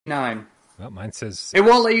9. Well, mine says... It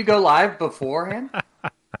won't let you go live beforehand?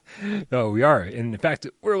 No, we are. And in fact,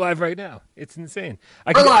 we're live right now. It's insane.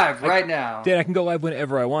 We're live right now. Dan, I can go live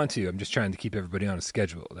whenever I want to. I'm just trying to keep everybody on a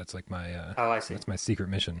schedule. That's like my... I see. That's my secret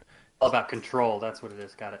mission. All about control. That's what it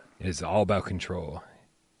is. Got it. It is all about control.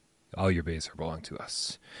 All your bays belong to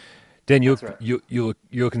us. Dan, you you're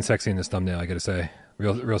looking sexy in this thumbnail, I got to say.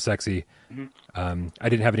 Real sexy. Mm-hmm. I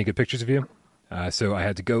didn't have any good pictures of you. So I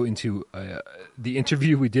had to go into the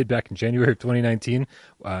interview we did back in January of 2019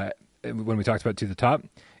 when we talked about To the Top.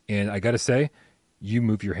 And I got to say, you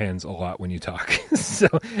move your hands a lot when you talk. So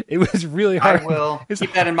it was really hard. I will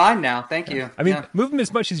keep that in mind now. Thank you. I mean, move them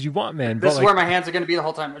as much as you want, man. This is where my hands are going to be the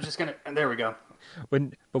whole time. I'm just going to... There we go.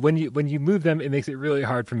 When you move them, it makes it really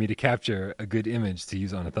hard for me to capture a good image to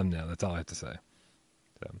use on a thumbnail. That's all I have to say.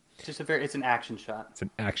 So, it's an action shot. It's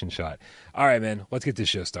an action shot. All right, man. Let's get this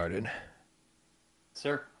show started.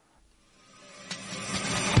 Sir.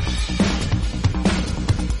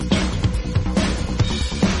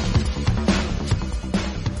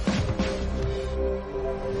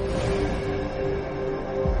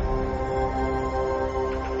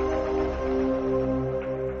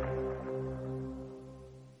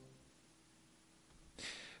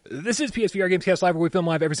 This is PSVR Gamescast Live, where we film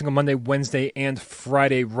live every single Monday, Wednesday, and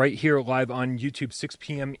Friday, right here live on YouTube, 6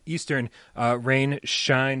 p.m. Eastern. Rain,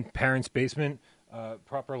 shine, parents' basement,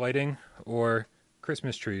 proper lighting, or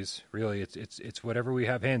Christmas trees. Really, it's whatever we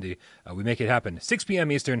have handy. We make it happen. 6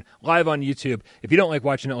 p.m. Eastern, live on YouTube. If you don't like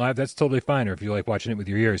watching it live, that's totally fine. Or if you like watching it with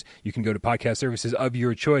your ears, you can go to podcast services of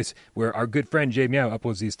your choice, where our good friend Jay Meow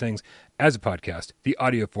uploads these things as a podcast, the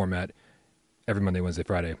audio format, every Monday, Wednesday,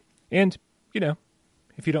 Friday. And,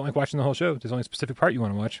 if you don't like watching the whole show, there's only a specific part you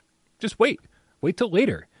want to watch, just wait. Wait till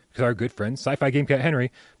later, because our good friend, Sci-Fi Game Cat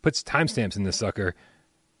Henry, puts timestamps in this sucker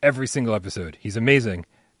every single episode. He's amazing.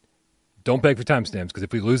 Don't beg for timestamps, because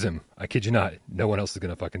if we lose him, I kid you not, no one else is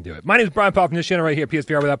going to fucking do it. My name is Brian Paul from this channel right here,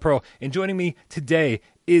 PSVR Without Pearl, and joining me today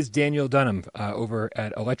is Daniel Dunham over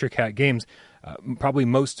at Electric Hat Games, probably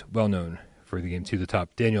most well-known for the game To the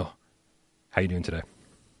Top. Daniel, how you doing today?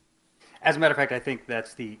 As a matter of fact, I think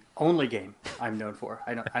that's the only game I'm known for.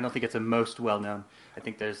 I don't think it's a most well known. I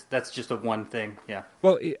think that's just a one thing. Yeah.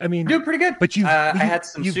 Well, I mean, you're doing pretty good. But I had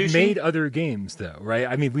some you've sushi. made other games though, right?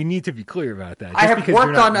 I mean, we need to be clear about that. I have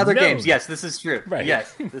worked on other games. Yes, this is true. Right.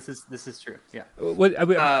 Yes, this is true. Yeah.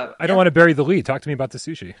 I don't want to bury the lead. Talk to me about the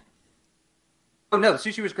sushi. Oh no, the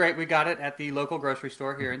sushi was great. We got it at the local grocery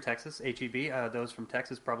store here in Texas, HEB. Those from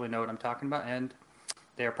Texas probably know what I'm talking about, and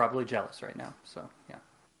they are probably jealous right now. So yeah.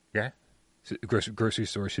 Yeah. So grocery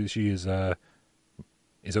store sushi is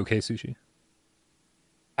okay sushi.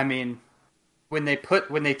 I mean, when they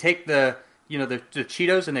take the the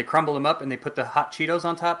Cheetos and they crumble them up and they put the hot Cheetos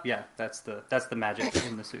on top, yeah, that's the magic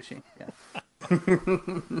in the sushi. Yeah.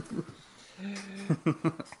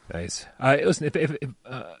 Nice. Listen,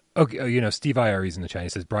 okay, Steve IRE's in the chat. He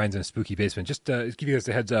says Brian's in a spooky basement. Just to give you guys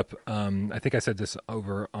a heads up. I think I said this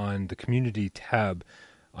over on the community tab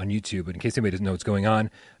on YouTube, but in case anybody doesn't know what's going on,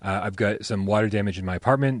 I've got some water damage in my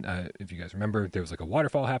apartment. If you guys remember, there was like a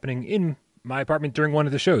waterfall happening in my apartment during one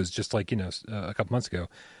of the shows, just like, a couple months ago,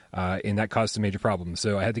 and that caused some major problems.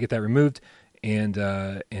 So I had to get that removed, and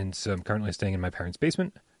so I'm currently staying in my parents'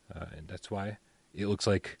 basement, and that's why it looks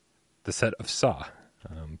like the set of Saw.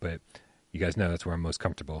 But you guys know that's where I'm most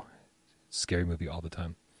comfortable. Scary movie all the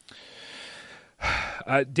time.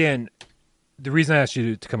 Dan, the reason I asked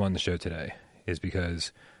you to come on the show today is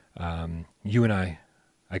because you and I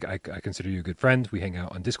consider you a good friend. We hang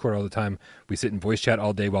out on Discord all the time. We sit in voice chat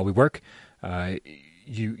all day while we work.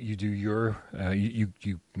 You do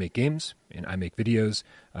you make games and I make videos,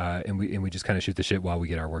 and we just kind of shoot the shit while we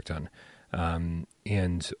get our work done.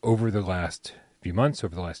 And over the last few months,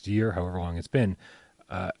 over the last year, however long it's been,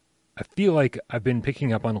 I feel like I've been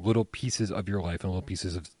picking up on little pieces of your life and little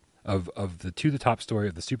pieces of the To the Top story,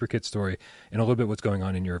 of the Super Kid story, and a little bit what's going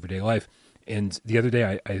on in your everyday life. And the other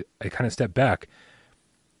day, I kind of stepped back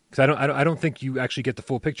because I don't think you actually get the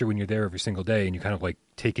full picture when you're there every single day, and you kind of like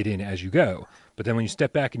take it in as you go. But then when you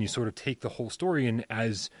step back and you sort of take the whole story in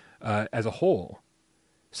as a whole,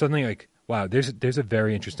 suddenly like, wow, there's a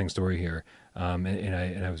very interesting story here.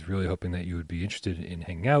 And I was really hoping that you would be interested in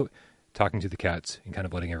hanging out, talking to the cats, and kind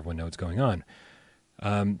of letting everyone know what's going on.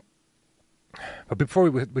 But before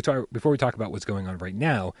we talk about what's going on right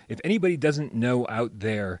now, if anybody doesn't know out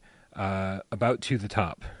there about To the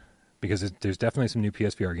Top, because there's definitely some new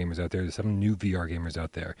PSVR gamers out there, there's some new VR gamers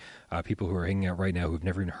out there, people who are hanging out right now who've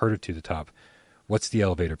never even heard of To the Top. What's the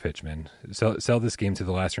elevator pitch, man? Sell this game to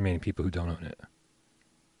the last remaining people who don't own it.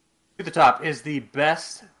 To the Top is the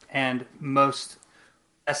best and most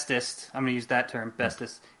bestest. I'm going to use that term,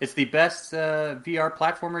 bestest. It's the best VR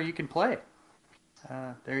platformer you can play.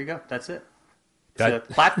 There you go. That's it. It's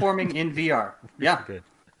platforming in VR. Yeah. Good.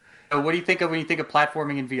 So what do you think of when you think of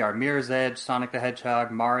platforming in VR? Mirror's Edge, Sonic the Hedgehog,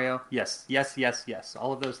 Mario? Yes, yes, yes, yes.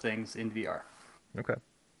 All of those things in VR. Okay.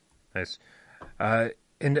 Nice.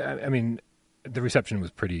 And I mean, the reception was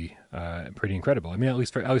pretty incredible. I mean, at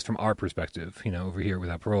least from our perspective, over here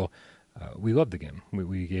without parole, we loved the game.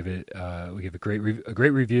 We gave it a great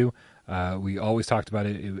review. We always talked about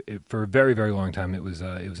it for a very, very long time. It was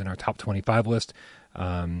in our top 25 list.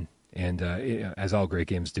 As all great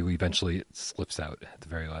games do, eventually it slips out at the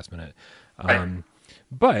very last minute. Right.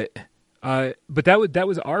 But that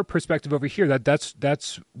was our perspective over here.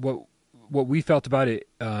 That's what we felt about it.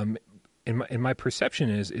 In my perception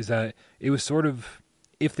is that it was sort of,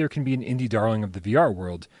 if there can be an indie darling of the VR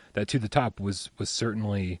world, that To the Top was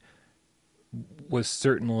certainly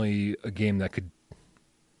a game that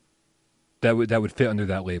would fit under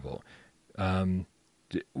that label.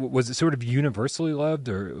 Was it sort of universally loved,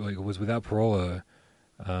 or like was Without Parole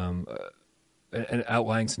an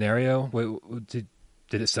outlying scenario? Did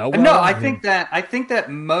it sell well? No, I think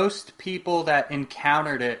that most people that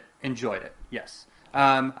encountered it enjoyed it. Yes.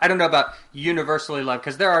 I don't know about universally loved,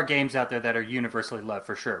 because there are games out there that are universally loved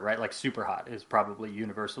for sure, right? Like Super Hot is probably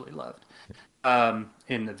universally loved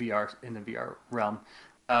in the VR realm.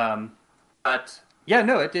 But yeah,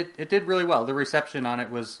 no, it did really well. The reception on it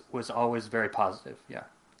was always very positive. Yeah.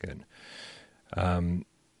 Good.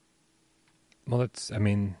 Well, it's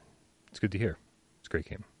good to hear. It's a great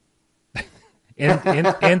game. and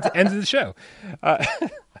end of the show.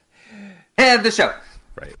 And the show.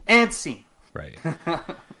 Right. And scene. Right.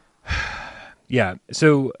 Yeah.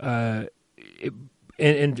 So,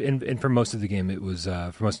 and for most of the game, it was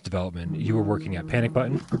for most of development, you were working at Panic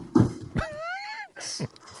Button.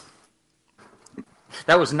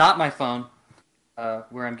 That was not my phone.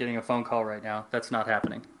 Where I'm getting a phone call right now. That's not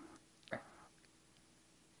happening.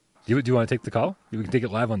 Do you want to take the call? We can take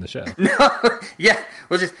it live on the show. No, yeah.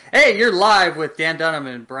 We'll just, hey, you're live with Dan Dunham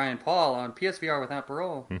and Brian Paul on PSVR Without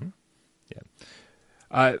Parole. Mm-hmm.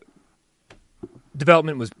 Yeah.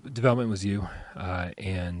 Development was you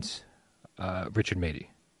and Richard Mady. It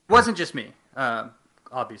wasn't just me.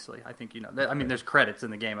 Obviously, I think you know. I mean, there's credits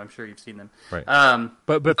in the game. I'm sure you've seen them. Right.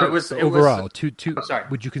 But overall, two. Oh, sorry.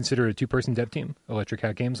 Would you consider it a 2-person dev team, Electric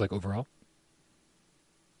Hat Games, like overall?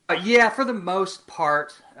 Yeah, for the most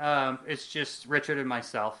part, it's just Richard and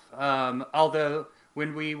myself. Although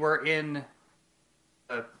when we were in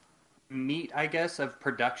the meat, I guess, of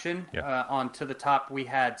production on To the Top, we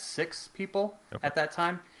had 6 people at that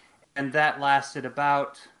time, and that lasted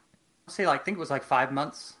about, I think it was like 5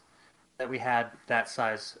 months that we had that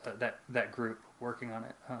size, that group working on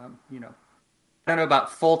it. I don't know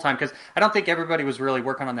about full time, because I don't think everybody was really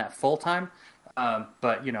working on that full time.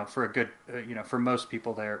 But for a good, for most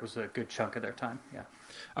people there, it was a good chunk of their time. Yeah.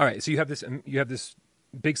 All right. So you have this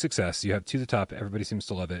big success. You have To the Top. Everybody seems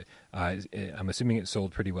to love it. I'm assuming it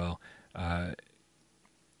sold pretty well. And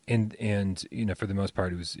for the most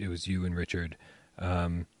part, it was you and Richard.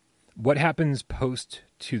 What happens post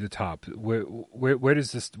To the Top? Where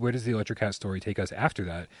does the Electric Hat story take us after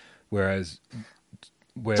that?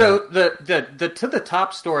 So the To the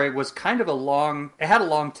Top story was kind of it had a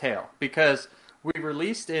long tail, because we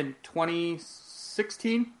released in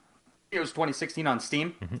 2016. It was 2016 on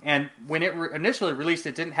Steam, and when it initially released,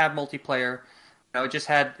 it didn't have multiplayer. It just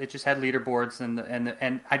had leaderboards,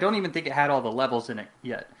 and I don't even think it had all the levels in it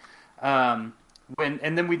yet. And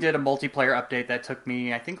then we did a multiplayer update that took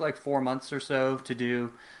me, I think, like 4 months or so to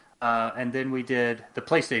do, and then we did the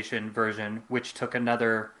PlayStation version, which took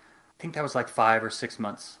another, I think that was like 5 or 6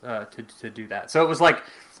 months to do that. So it was like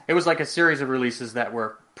a series of releases that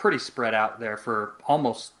were pretty spread out there for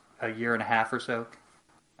almost a year and a half or so.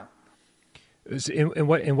 And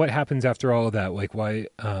what happens after all of that? Like, why?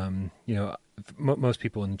 Most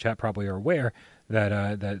people in the chat probably are aware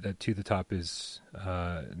that To the Top is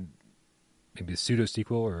maybe a pseudo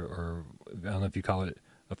sequel, or I don't know if you call it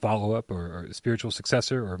a follow up or a spiritual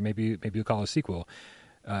successor, or maybe you'll call it a sequel.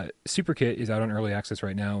 Super Kit is out on early access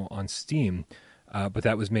right now on Steam, but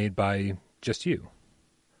that was made by just you.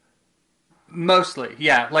 Mostly,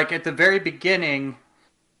 yeah. Like at the very beginning,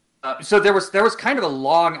 so there was kind of a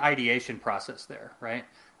long ideation process there, right?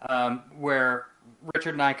 Where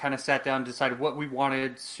Richard and I kind of sat down and decided what we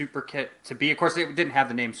wanted Super Kit to be. Of course, it didn't have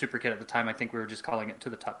the name Super Kit at the time. I think we were just calling it To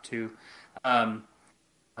the Top 2.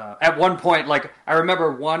 At one point, like I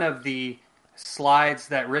remember one of the slides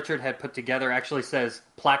that Richard had put together actually says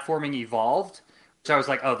 "Platforming Evolved," which I was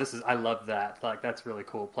like, "Oh, I love that! Like that's really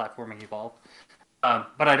cool, Platforming Evolved."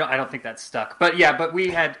 But I don't think that stuck. But yeah, but we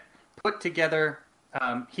had put together.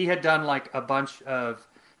 He had done like a bunch of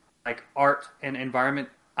like art and environment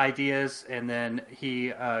ideas, and then he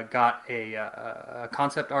got a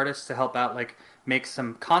concept artist to help out, like make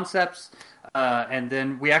some concepts, and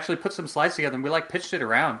then we actually put some slides together, and we like pitched it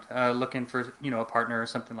around, looking for a partner or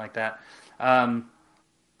something like that.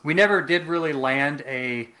 We never did really land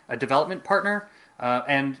a development partner,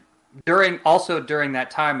 and during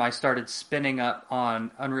that time, I started spinning up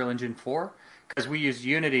on Unreal Engine 4 because we use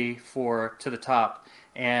Unity for To the Top.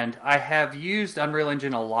 And I have used Unreal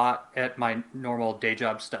Engine a lot at my normal day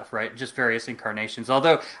job stuff, right? Just various incarnations.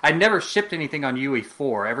 Although I never shipped anything on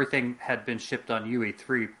UE4. Everything had been shipped on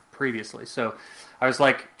UE3 previously. So I was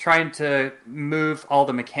like trying to move all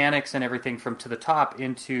the mechanics and everything from To the Top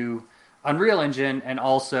into Unreal Engine, and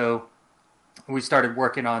also we started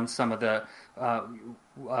working on some of the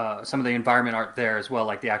environment art there as well,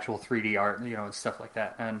 like the actual 3D art, and stuff like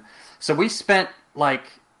that. And so we spent like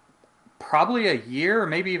probably a year, or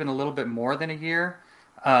maybe even a little bit more than a year,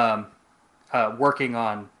 working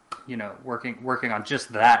on working on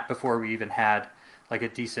just that before we even had like a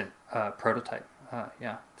decent prototype.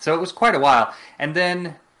 So it was quite a while, and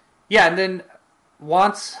then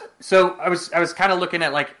once, so I was kind of looking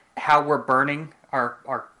at like how we're burning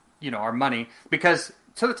our money, because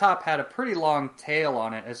To the Top had a pretty long tail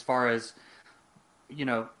on it as far as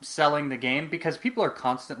selling the game, because people are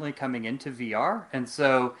constantly coming into VR, and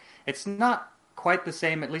so it's not quite the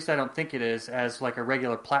same, at least I don't think it is, as like a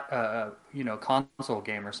regular console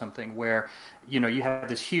game or something, where you have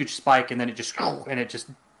this huge spike and then it just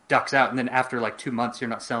ducks out, and then after like 2 months you're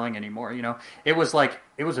not selling anymore. It was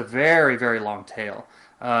a very, very long tail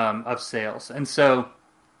of sales. And so,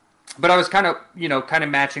 but I was kind of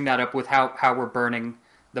matching that up with how we're burning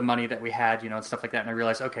the money that we had, and stuff like that. And I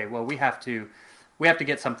realized, okay, well, we have to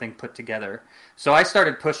get something put together. So I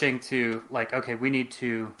started pushing to like, okay, we need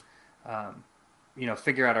to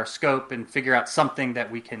figure out our scope and figure out something that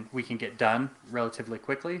we can get done relatively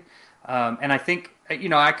quickly. And I think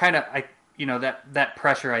that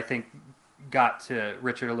pressure, I think, got to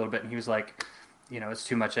Richard a little bit, and he was like, it's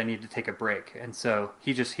too much. I need to take a break. And so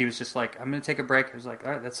he was just like, I'm going to take a break. I was like,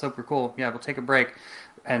 all right, that's super cool. Yeah, we'll take a break.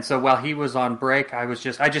 And so while he was on break, I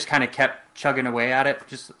just kind of kept chugging away at it.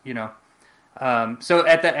 So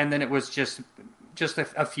at that, and then it was just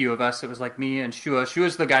a few of us. It was like me and Shua.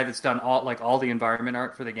 Shua's the guy that's done all the environment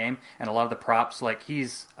art for the game and a lot of the props. Like,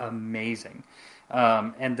 he's amazing.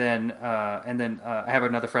 And then I have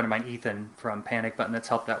another friend of mine, Ethan from Panic Button, that's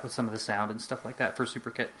helped out with some of the sound and stuff like that for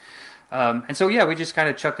SuperKit. And so we just kind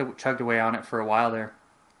of chugged away on it for a while there,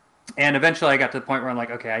 and eventually I got to the point where I'm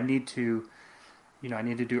like, okay, I need to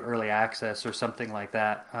do early access or something like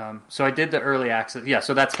that. So I did the early access. Yeah,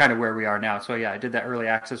 so that's kind of where we are now. So yeah, I did that early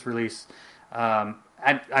access release. I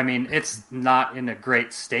mean, it's not in a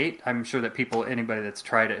great state. I'm sure that anybody that's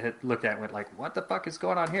tried it, looked at it, went like, what the fuck is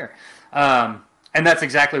going on here? And that's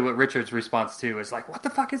exactly what Richard's response to is like, what the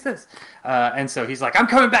fuck is this? And so he's like, I'm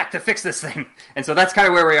coming back to fix this thing. And so that's kind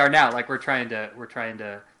of where we are now. Like, we're trying to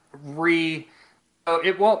so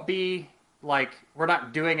it won't be like, we're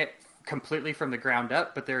not doing it completely from the ground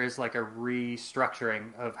up, but there is like a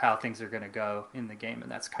restructuring of how things are going to go in the game.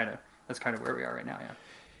 And that's kind of where we are right now. Yeah.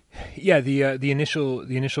 Yeah, the initial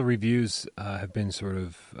reviews have been sort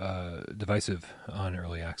of divisive on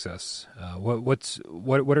early access. What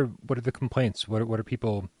are the complaints? What are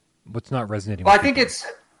people? What's not resonating? Well, with people?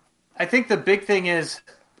 I think the big thing is,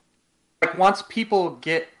 like, once people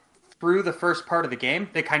get through the first part of the game,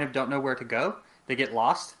 they kind of don't know where to go. They get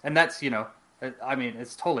lost, and that's I mean,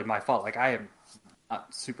 it's totally my fault. Like, I am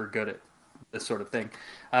not super good at this sort of thing,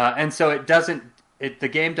 and so the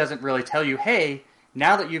game doesn't really tell you, hey,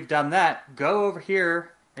 now that you've done that, go over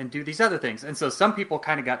here and do these other things. And so some people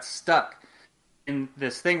kind of got stuck in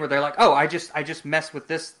this thing where they're like, oh, I just mess with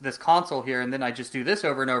this console here, and then I just do this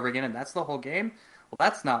over and over again, and that's the whole game. Well,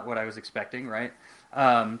 that's not what I was expecting, right?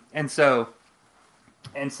 And that's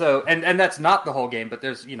not the whole game, but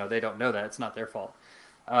there's, they don't know that. It's not their fault.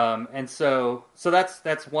 And so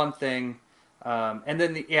that's one thing. And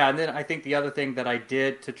then I think the other thing that I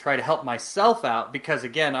did to try to help myself out, because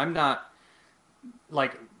again, I'm not,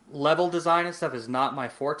 like, level design and stuff is not my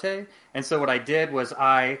forte. And so what I did was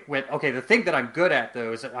I went, okay, the thing that I'm good at,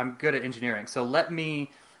 though, is I'm good at engineering. So let me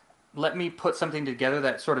put something together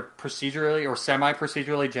that sort of procedurally or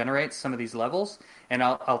semi-procedurally generates some of these levels, and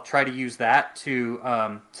I'll try to use that to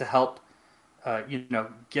help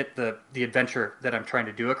get the adventure that I'm trying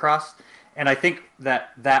to do across. And I think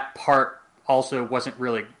that part also wasn't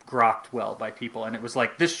really grokked well by people, and it was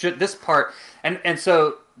like this part, and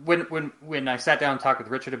so when I sat down and talked with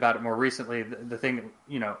Richard about it more recently, the thing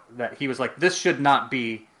that he was like, this should not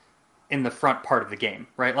be in the front part of the game,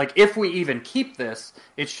 right? Like if we even keep this,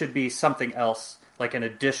 it should be something else, like an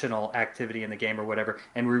additional activity in the game or whatever,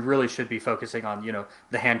 and we really should be focusing on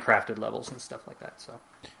the handcrafted levels and stuff like that. So,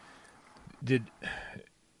 do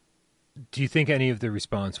you think any of the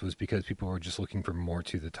response was because people were just looking for more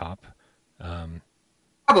to the top?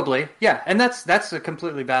 Probably, yeah, and that's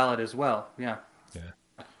completely valid as well. Yeah. Yeah.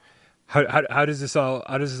 How does this all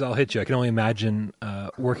hit you? I can only imagine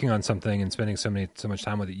working on something and spending so much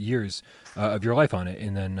time with it, years of your life on it,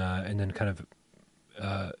 and then kind of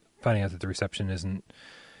finding out that the reception isn't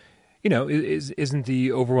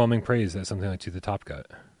the overwhelming praise that something like To the Top got.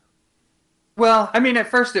 Well, I mean, at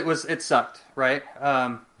first it sucked, right?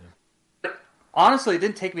 But honestly, it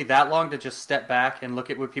didn't take me that long to just step back and look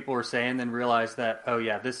at what people were saying, then realize that, oh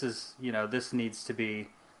yeah, this is this needs to be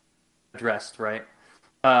addressed, right?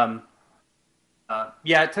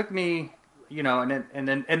 Yeah, it took me, and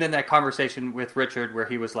then that conversation with Richard where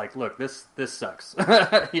he was like, "Look, this sucks,"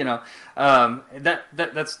 that's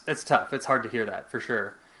tough. It's hard to hear that for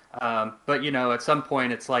sure. But at some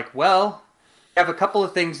point, it's like, well, you have a couple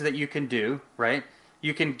of things that you can do, right?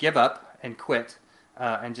 You can give up and quit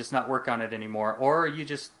and just not work on it anymore, or you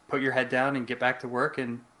just put your head down and get back to work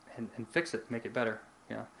and fix it, make it better.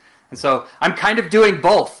 And so I'm kind of doing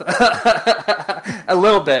both a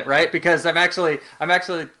little bit, right? Because I'm actually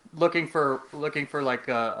looking for like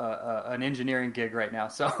an engineering gig right now.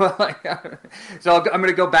 So I'm going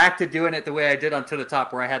to go back to doing it the way I did on To the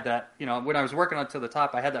Top, where I had that, when I was working on To the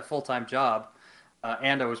Top, I had that full-time job,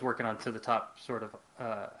 and I was working on To the Top sort of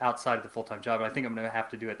outside of the full-time job. And I think I'm going to have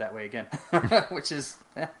to do it that way again, which is,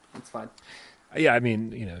 it's fine. Yeah, I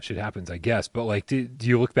mean, shit happens, I guess. But like, do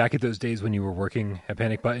you look back at those days when you were working at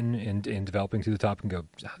Panic Button and developing To the Top and go,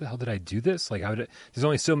 how the hell did I do this? Like, there's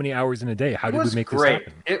only so many hours in a day. How did we make this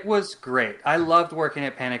happen? It was great. I loved working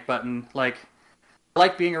at Panic Button. Like, I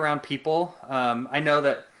like being around people. I know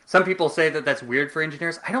that some people say that that's weird for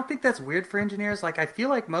engineers. I don't think that's weird for engineers. Like, I feel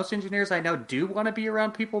like most engineers I know do want to be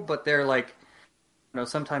around people, but they're like,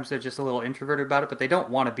 sometimes they're just a little introverted about it, but they don't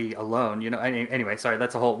want to be alone. Anyway, sorry,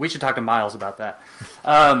 we should talk to Miles about that.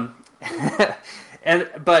 I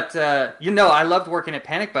loved working at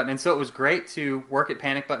Panic Button, and so it was great to work at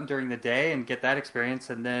Panic Button during the day and get that experience,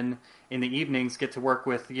 and then in the evenings get to work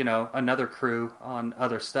with, another crew on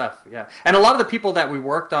other stuff. Yeah. And a lot of the people that we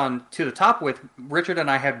worked on To the Top with, Richard and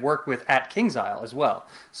I had worked with at Kings Isle as well.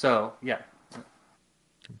 So, yeah.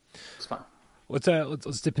 It's fun. Let's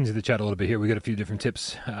dip into the chat a little bit here. We got a few different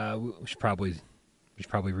tips. We should probably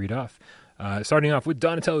read off. Starting off with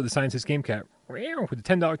Donatello, the Scientist Game Cat, with a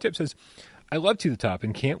 $10 tip, says, "I love To the Top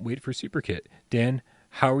and can't wait for Super Kit. Dan,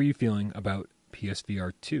 how are you feeling about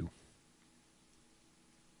PSVR 2?"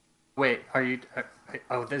 Wait, are you?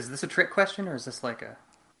 Is this a trick question or is this like a?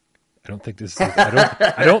 I don't think this.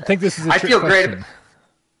 I don't think this is a trick question. I feel great.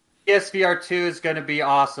 PSVR 2 is going to be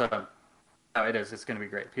awesome. Oh, it is. It's going to be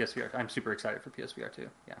great. PSVR. I'm super excited for PSVR 2.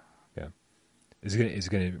 Yeah. Yeah. Is it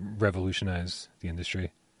going to revolutionize the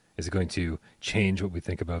industry? Is it going to change what we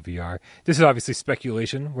think about VR? This is obviously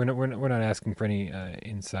speculation. We're not asking for any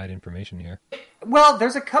inside information here. Well,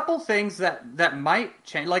 there's a couple things that might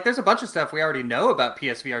change. Like, there's a bunch of stuff we already know about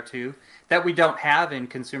PSVR 2 that we don't have in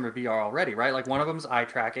consumer VR already, right? Like, one of them is eye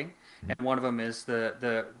tracking, and one of them is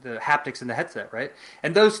the haptics in the headset, right?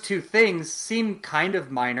 And those two things seem kind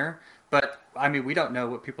of minor. But, I mean, we don't know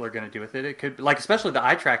what people are going to do with it. It could, like, especially the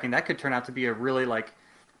eye tracking, that could turn out to be a really, like,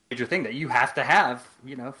 major thing that you have to have,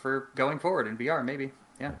 for going forward in VR, maybe.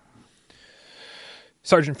 Yeah.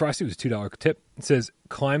 Sergeant Frosty was a $2 tip. It says,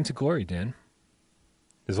 "Climb to glory, Dan."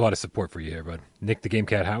 There's a lot of support for you here, bud. Nick the Game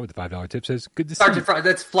Cat Howe with the $5 tip says, "Good to see Sergeant Frosty,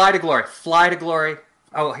 that's fly to glory. Fly to glory.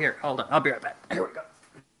 Oh, here, hold on. I'll be right back. Here we go.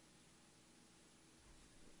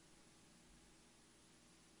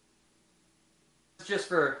 Just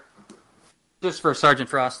for Sergeant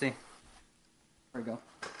Frosty. There we go.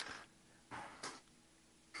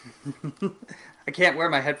 I can't wear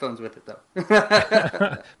my headphones with it, though.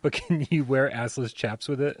 But can you wear assless chaps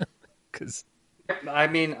with it? Because I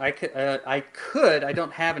mean, I could. I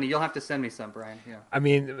don't have any. You'll have to send me some, Brian. Yeah. I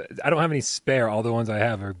mean, I don't have any spare. All the ones I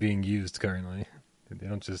have are being used currently. They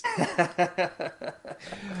don't just. It's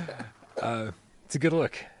a good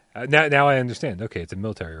look. Now I understand. Okay, it's a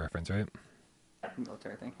military reference, right?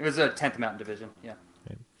 Military thing. It was a 10th Mountain Division. Yeah.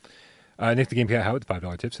 Right. Nick the Game Cat Howard, the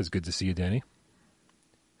 $5 tip says, "Good to see you, Danny."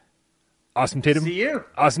 Awesome Tatum. See you.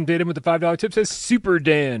 Awesome Tatum with the $5 tip says, "Super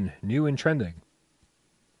Dan, new and trending."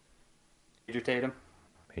 Major Tatum.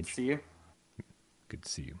 See you. Good to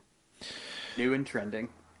see you. New and trending.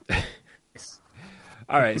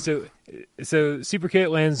 All right, so Superkit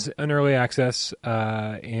lands in early access,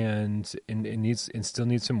 and still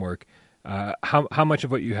needs some work. How much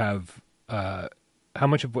of what you have, how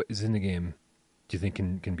much of what is in the game, do you think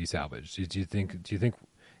can be salvaged? Do you think?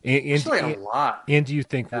 Actually, a lot. And do you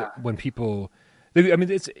think when people, I mean,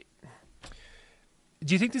 do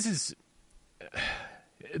you think this is?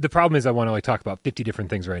 The problem is I want to talk about 50 different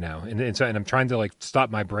things right now, and I'm trying to stop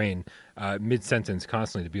my brain mid sentence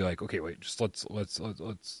constantly to be like, okay, wait, just let's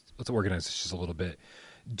organize this just a little bit.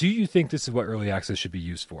 Do you think this is what early access should be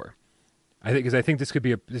used for? I think this could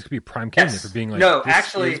be a prime candidate for being no,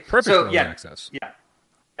 actually, perfect for early access.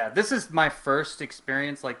 Yeah. This is my first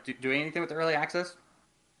experience doing anything with early access,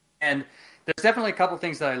 and there's definitely a couple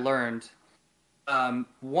things that I learned.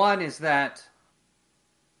 One is that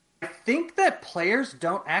I think that players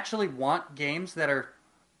don't actually want games that are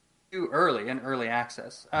too early in early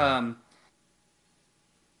access,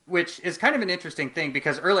 which is kind of an interesting thing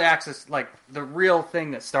because early access, the real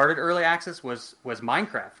thing that started early access was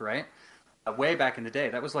Minecraft, right? Way back in the day.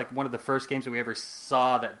 That was one of the first games that we ever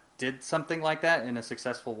saw that did something like that in a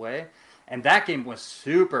successful way. And that game was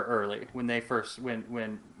super early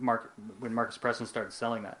when Marcus Preston started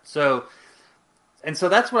selling that. So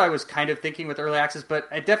that's what I was kind of thinking with early access, but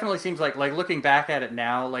it definitely seems like looking back at it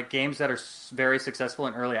now, games that are very successful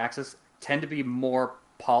in early access tend to be more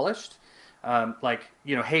polished.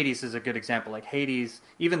 Hades is a good example. Hades,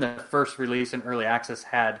 even the first release in early access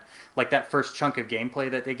had that first chunk of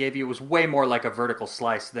gameplay that they gave you was way more like a vertical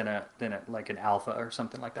slice than an alpha or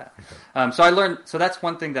something like that. Okay. So that's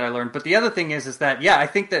one thing that I learned. But the other thing is that, I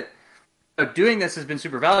think that doing this has been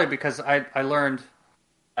super valuable because I learned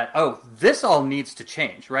that, this all needs to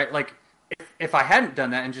change, right? If I hadn't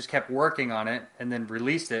done that and just kept working on it and then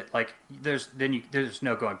released it, there's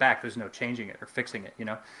no going back. There's no changing it or fixing it,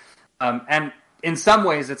 and in some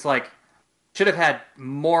ways it's should have had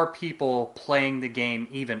more people playing the game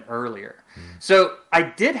even earlier. So I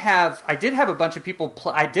did have a bunch of people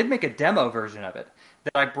I did make a demo version of it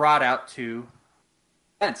that I brought out to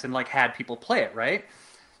events and had people play it, right?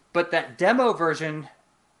 But that demo version,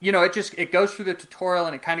 it goes through the tutorial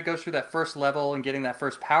and it kind of goes through that first level and getting that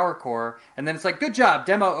first power core. And then it's good job,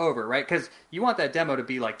 demo over, right? Because you want that demo to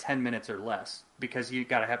be 10 minutes or less because you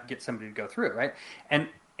got to get somebody to go through it, right?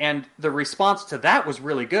 And the response to that was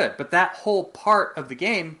really good. But that whole part of the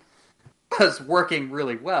game was working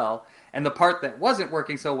really well. And the part that wasn't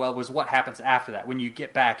working so well was what happens after that. When you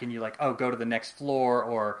get back and you're go to the next floor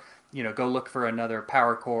or, go look for another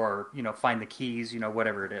power core or, find the keys,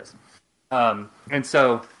 whatever it is. And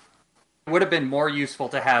so it would have been more useful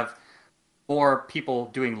to have more people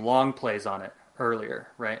doing long plays on it earlier,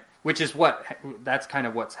 right? Which is that's kind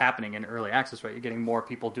of what's happening in early access, right? You're getting more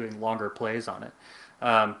people doing longer plays on it.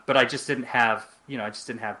 But I just didn't have,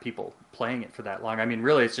 people playing it for that long. I mean,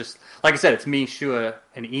 really, it's just, like I said, it's me, Shua,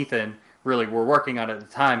 and Ethan really were working on it at the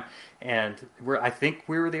time. And I think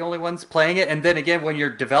we were the only ones playing it. And then again, when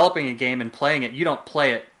you're developing a game and playing it, you don't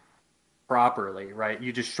play it properly, right?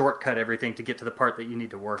 You just shortcut everything to get to the part that you need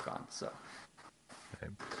to work on. So,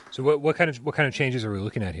 okay. So what kind of changes are we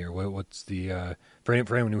looking at here? What's the for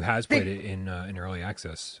anyone who has played it in early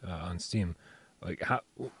access on Steam,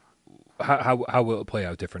 how will it play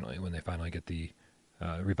out differently when they finally get the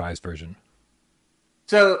revised version?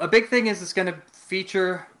 So a big thing is it's going to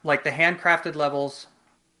feature the handcrafted levels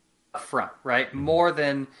up front, right? Mm-hmm. More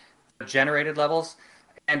than the generated levels.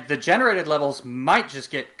 And the generated levels might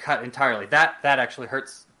just get cut entirely. That actually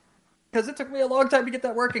hurts because it took me a long time to get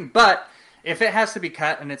that working. But if it has to be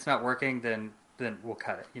cut and it's not working, then we'll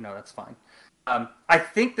cut it. That's fine. I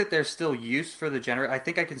think that there's still use for the I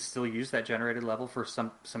think I can still use that generated level for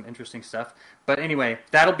some interesting stuff. But anyway,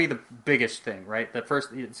 that'll be the biggest thing, right? The first,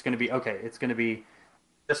 it's going to be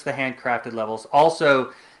just the handcrafted levels.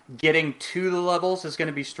 Also, getting to the levels is going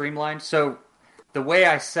to be streamlined. So the way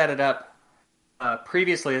I set it up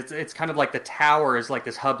previously, it's kind of like the tower is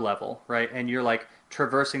this hub level, right? And you're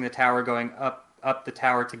traversing the tower, going up the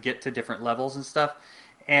tower to get to different levels and stuff.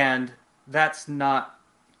 And that's not...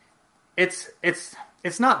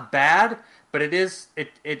 It's not bad, but it is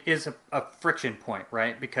a friction point,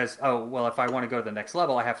 right? Because if I want to go to the next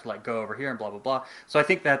level, I have to go over here and blah blah blah. So I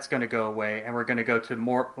think that's going to go away, and we're going to go to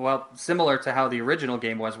more similar to how the original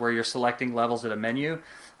game was, where you're selecting levels at a menu.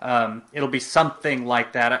 It'll be something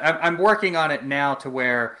like that. I'm working on it now to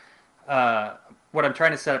where what I'm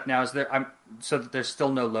trying to set up now is so that there's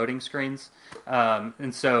still no loading screens,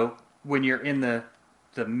 and so when you're in the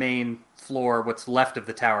the main floor, what's left of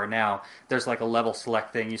the tower now, there's like a level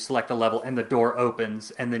select thing. You select a level and the door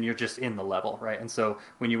opens, and then you're just in the level, right? And so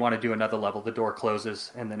when you want to do another level, the door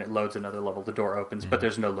closes, and then it loads another level, the door opens, but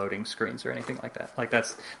there's no loading screens or anything like that. Like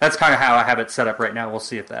that's kind of how I have it set up right now. We'll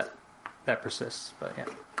see if that persists, but yeah.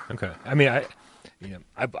 Okay. I mean,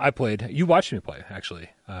 I played. You watched me play actually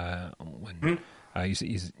when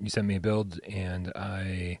you sent me a build, and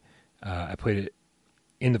I played it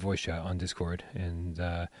in the voice chat on Discord, and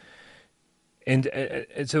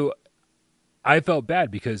so I felt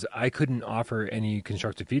bad because I couldn't offer any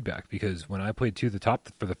constructive feedback, because when I played To the Top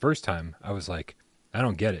for the first time, I was like, I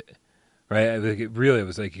don't get it, right? It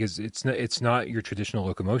was like, because it's not your traditional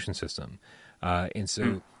locomotion system, and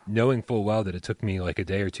so knowing full well that it took me like a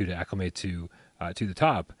day or two to acclimate to the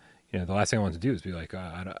top, the last thing I wanted to do is be like,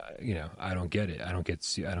 I don't get it. I don't get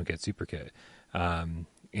Super Kit,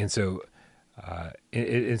 and so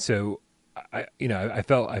I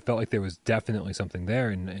felt like there was definitely something there,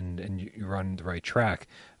 and you're on the right track.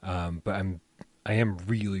 But I am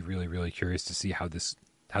really, really, really curious to see how this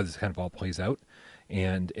kind of all plays out,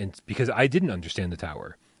 and because I didn't understand the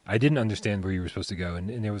tower. I didn't understand where you were supposed to go,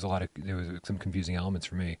 and there was some confusing elements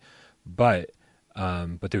for me, but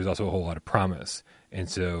there was also a whole lot of promise. And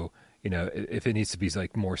so, if it needs to be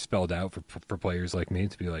like more spelled out for players like me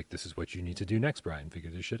to be like, this is what you need to do next, Brian, figure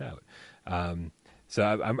this shit out. So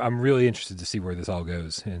I'm really interested to see where this all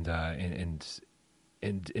goes, and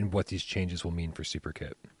what these changes will mean for Super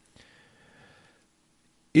Kit.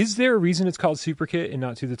 Is there a reason it's called Super Kit and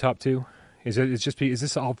not To the Top 2? Is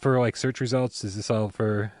this all for like search results? Is this all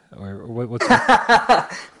for, or what's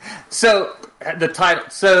So the title.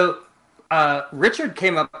 So Richard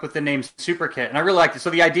came up with the name Super Kit, and I really liked it. So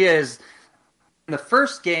the idea is, in the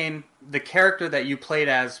first game, the character that you played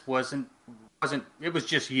as wasn't. It was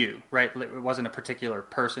just you, right? It wasn't a particular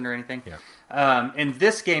person or anything. Yeah. In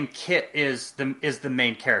this game, Kit is the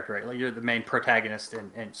main character, right? Like you're the main protagonist,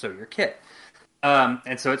 and so you're Kit.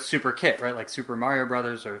 And so it's Super Kit, right? Like Super Mario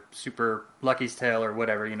Brothers or Super Lucky's Tale or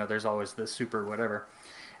whatever. There's always the super whatever.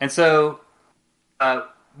 And so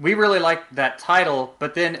we really liked that title,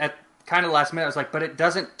 but then at kind of the last minute, I was like, but it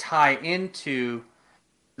doesn't tie into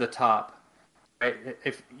the top, right?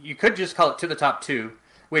 If you could just call it To the Top 2,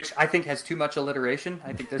 which I think has too much alliteration.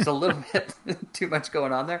 I think there's a little bit too much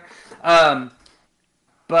going on there.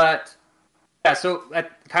 But yeah, so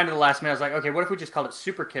at kind of the last minute, I was like, okay, what if we just called it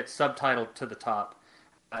Super Kit, subtitled To the Top?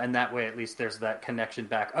 And that way, at least there's that connection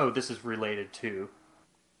back. Oh, this is related to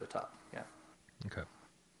the top. Yeah. Okay.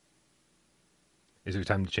 Is there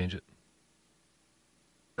time to change it?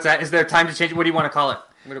 What's that? Is there time to change it? What do you want to call it?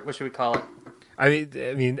 What should we call it? I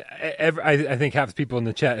mean, I think half the people in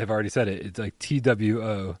the chat have already said it. It's like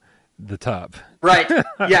TWO, the top. Right.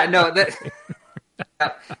 Yeah. No.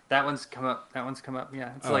 That one's come up. That one's come up.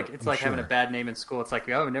 Yeah. It's like having a bad name in school. It's like,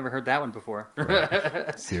 oh, I've never heard that one before.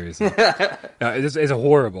 Right. Seriously. It's a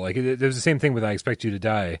horrible. Like there's the same thing with I Expect You to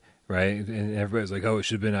Die, right? And everybody's like, oh, it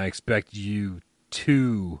should have been I Expect You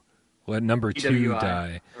to let number 2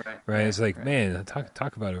 die. Right. It's like, man,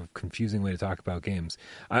 talk about a confusing way to talk about games.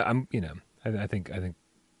 I think,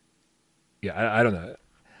 yeah, I don't know.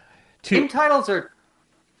 Game titles are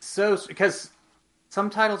because some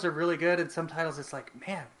titles are really good, and some titles it's like,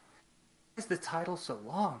 man, why is the title so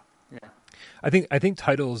long? Yeah, I think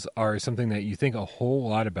titles are something that you think a whole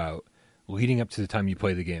lot about leading up to the time you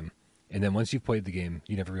play the game, and then once you've played the game,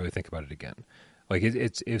 you never really think about it again. Like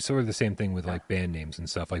it's sort of the same thing with like band names and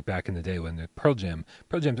stuff. Like back in the day when the Pearl Jam's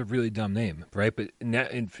a really dumb name, right? But now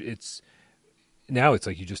it's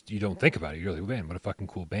like you don't think about it. You're like, man, what a fucking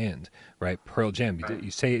cool band, right? Pearl Jam.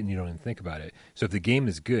 You say it and you don't even think about it. So if the game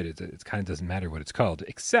is good, it kind of doesn't matter what it's called,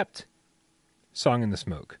 except Song in the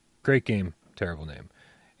Smoke. Great game, terrible name,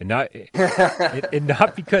 and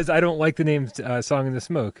not because I don't like the name Song in the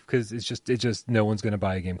Smoke, because it's just no one's going to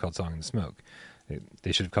buy a game called Song in the Smoke.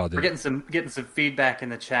 They should have called it. We're getting some feedback in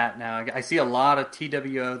the chat now. I see a lot of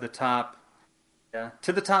TWO the top. Yeah,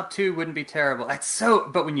 To the Top 2 wouldn't be terrible.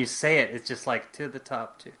 But when you say it, it's just like To the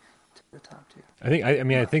Top 2, To the Top 2.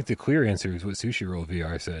 I think the clear answer is what Sushi Roll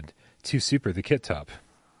VR said. To Super the Kit Top.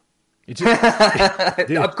 It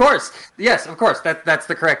just, of course, yes, of course. That's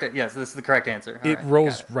the correct. Yes, this is the correct answer. It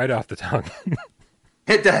rolls right off the tongue.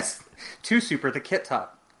 It does. To Super the Kit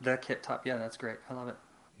Top. The Kit Top. Yeah, that's great. I love it.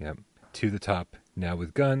 Yep. To the Top now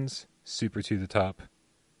with guns. Super to the Top.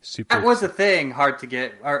 Super. That was a thing, hard to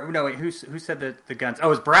get. Or no, wait, who said the guns? Oh, it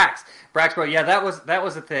was Brax. Brax, bro. Yeah, that was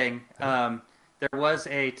a thing. There was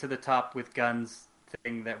a To the Top with guns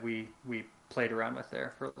thing that we played around with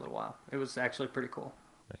there for a little while. It was actually pretty cool.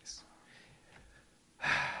 Nice.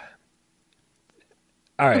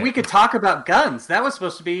 All right. We could talk about guns. That was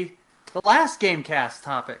supposed to be the last Gamecast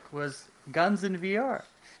topic, was guns in VR.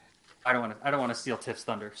 I don't want to steal Tiff's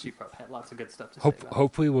thunder. She probably had lots of good stuff to say about it.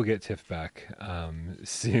 Hopefully we'll get Tiff back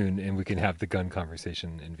soon, and we can have the gun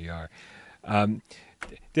conversation in VR.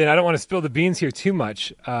 Dan, I don't want to spill the beans here too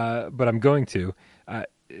much, but I'm going to.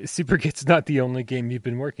 Super Kit's not the only game you've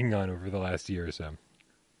been working on over the last year or so.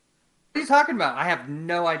 What are you talking about? I have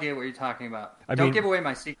no idea what you're talking about. Don't give away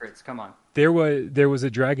my secrets. Come on. There was a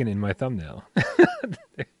dragon in my thumbnail.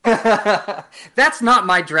 That's not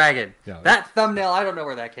my dragon. No. That thumbnail, I don't know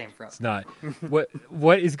where that came from. It's not.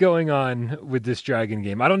 What is going on with this dragon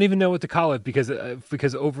game? I don't even know what to call it because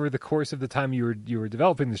over the course of the time you were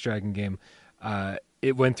developing this dragon game,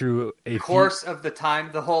 it went through a course of the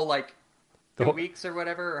time, the whole 2 weeks or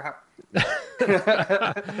whatever. Or how...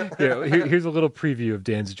 here's a little preview of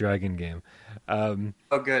Dan's dragon game.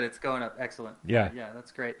 Oh, good! It's going up. Excellent. Yeah,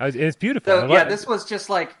 that's great. It's beautiful. So this was just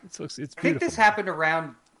like it's beautiful. I think this happened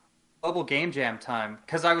around Global Game Jam time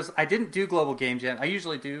because I didn't do Global Game Jam. I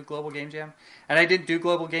usually do Global Game Jam, and I didn't do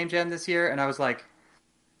Global Game Jam this year. And I was like,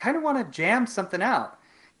 kind of want to jam something out,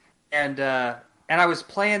 and I was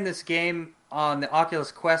playing this game on the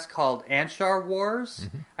Oculus Quest called Anshar Wars.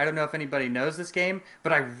 Mm-hmm. I don't know if anybody knows this game,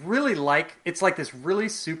 but I really it's like this really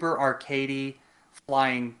super arcadey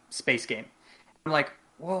flying space game. I'm like,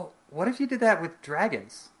 well, what if you did that with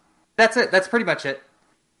dragons? That's it. That's pretty much it.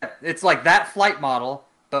 It's like that flight model,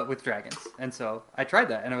 but with dragons. And so I tried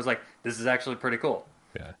that, and I was like, this is actually pretty cool.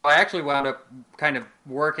 Yeah. I actually wound up kind of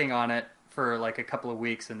working on it for like a couple of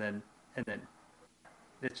weeks, and then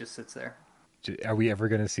it just sits there. Are we ever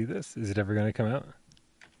going to see this? Is it ever going to come out?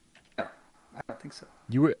 No, I don't think so.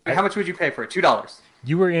 How much would you pay for it? $2.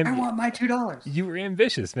 I want my $2. You were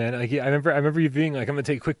ambitious, man. Like I remember you being like, I'm going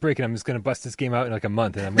to take a quick break and I'm just going to bust this game out in like a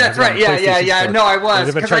month. And That's right. Yeah. No, I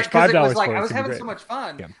was because it was like I was having so much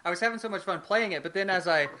fun. Yeah. I was having so much fun playing it, but then as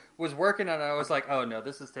I was working on it, I was like, oh no,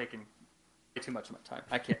 this is taking way too much of my time.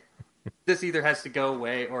 I can't. This either has to go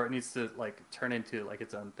away or it needs to like turn into like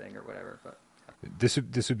its own thing or whatever. But this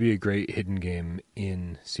would be a great hidden game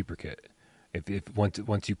in Super Kit. If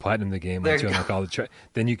once you platinum the game, once you unlock all the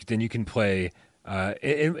then you can play.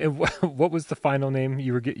 And what was the final name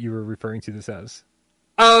you were referring to this as?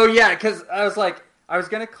 Oh yeah, because I was like, I was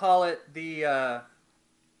gonna call it the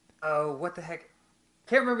what the heck?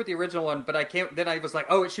 Can't remember the original one, but I can't. Then I was like,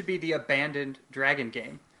 oh, it should be the Abandoned Dragon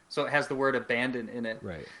Game, so it has the word "abandoned" in it.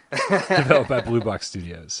 Right. Developed by Blue Box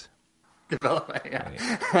Studios.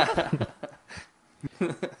 Yeah.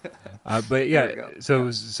 But yeah,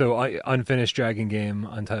 so unfinished Dragon game,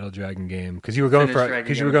 Untitled Dragon game, because you were doing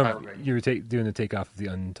the takeoff of the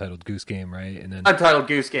Untitled Goose Game, right? And then Untitled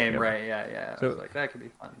Goose Game, right? Yeah. So I was like, that could be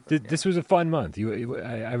fun. This was a fun month. I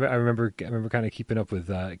remember kind of keeping up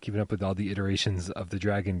with all the iterations of the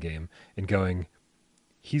Dragon game and going,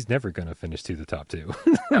 he's never going to finish to the top two.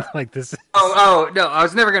 Like this. Oh no, I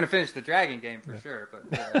was never going to finish the Dragon game for sure.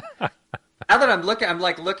 But now that I'm looking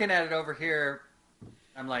at it over here.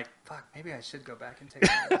 I'm like, fuck, maybe I should go back and take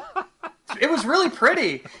it. It was really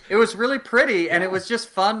pretty. And it was just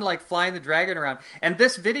fun, like, flying the dragon around. And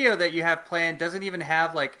this video that you have playing doesn't even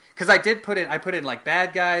have, like... Because I put in, like,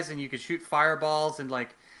 bad guys, and you could shoot fireballs, and,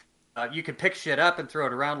 like, you could pick shit up and throw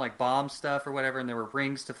it around, like, bomb stuff or whatever, and there were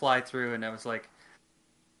rings to fly through, and I was like...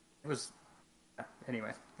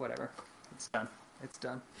 Anyway, whatever. It's done. It's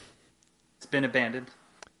been abandoned.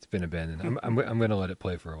 I'm going to let it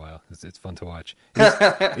play for a while. It's fun to watch.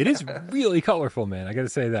 It is really colorful, man. I got to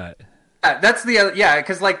say that. That's the other,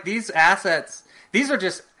 because like these are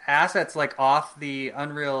just assets like off the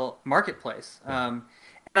Unreal Marketplace. You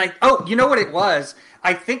know what it was?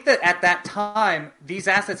 I think that at that time these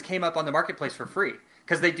assets came up on the Marketplace for free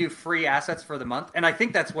because they do free assets for the month, and I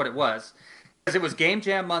think that's what it was. Because it was Game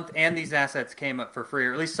Jam month, and these assets came up for free,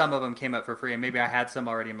 or at least some of them came up for free, and maybe I had some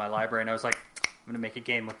already in my library, and I was like, I'm going to make a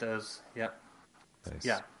game with those. Yep. Nice.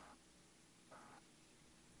 Yeah.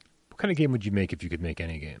 What kind of game would you make if you could make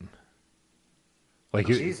any game? Like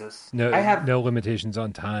Jesus. I have no limitations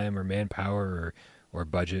on time or manpower or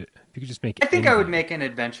budget. If you could just make I think I would make an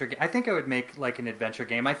adventure game. I think I would make like an adventure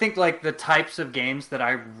game. I think like the types of games that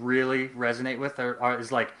I really resonate with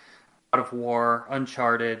is like God of War,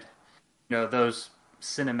 Uncharted, those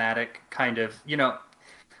cinematic kind of,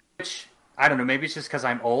 which I don't know, maybe it's just because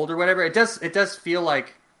I'm old or whatever. It does feel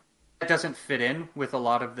like it doesn't fit in with a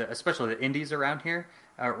lot of especially the indies around here,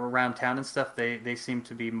 around town and stuff. They seem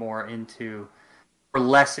to be more into, or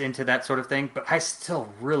less into that sort of thing. But I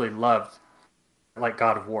still really loved, like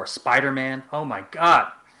God of War, Spider-Man. Oh my God!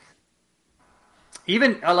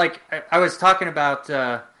 Even I was talking about,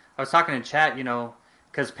 I was talking in chat.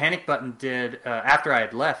 because Panic Button did after I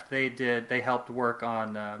had left, they helped work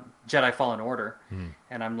on Jedi Fallen Order,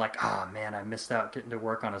 and I'm like, oh man, I missed out getting to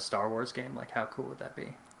work on a Star Wars game. Like, how cool would that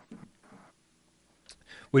be?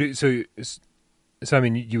 So I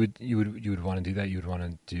mean, you would want to do that. You would want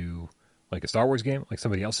to do like a Star Wars game, like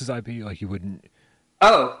somebody else's IP. Like you wouldn't.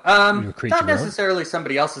 Oh, create not your own? necessarily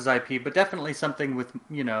somebody else's IP, but definitely something with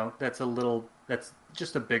that's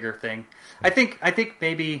just a bigger thing. I think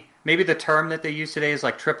maybe the term that they use today is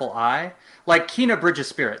like triple I, like Kena Bridge of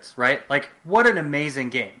Spirits, right? Like what an amazing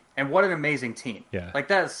game and what an amazing team. Yeah. Like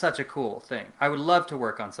that is such a cool thing. I would love to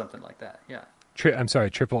work on something like that. Yeah. I'm sorry,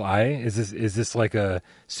 Triple I. Is this like a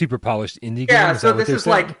super polished indie game? Yeah. Is So that what this they're is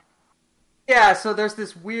saying? like, yeah. So there's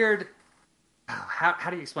this weird. How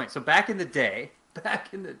do you explain? So back in the day,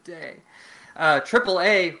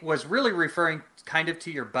 AAA was really referring kind of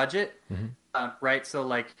to your budget, right? So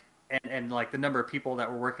like, and like the number of people that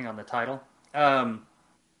were working on the title. Now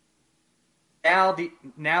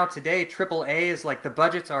today, AAA is like the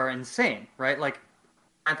budgets are insane, right? Like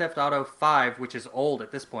Grand Theft Auto 5, which is old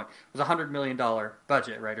at this point, was $100 million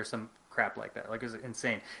budget, right? Or some crap like that. Like it was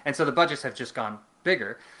insane. And so the budgets have just gone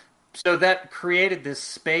bigger. So that created this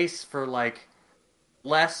space for like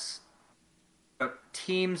less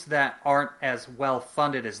teams that aren't as well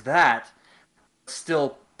funded as that,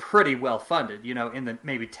 still pretty well funded, in the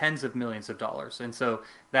maybe tens of millions of dollars. And so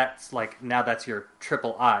that's like, now that's your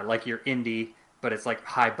triple I, like your indie, but it's like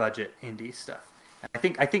high budget indie stuff. I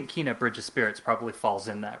think Kena Bridge of Spirits probably falls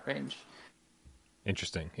in that range.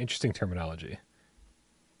 Interesting terminology.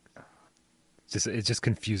 It just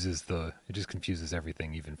confuses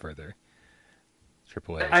everything even further.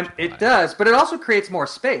 AAA. It does, but it also creates more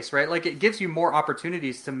space, right? Like it gives you more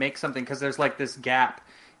opportunities to make something because there's like this gap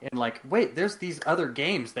in like, wait, there's these other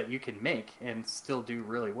games that you can make and still do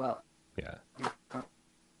really well. Yeah.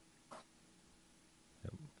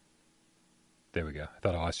 There we go. I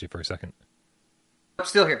thought I lost you for a second. I'm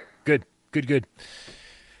still here. Good.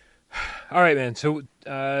 All right, man. So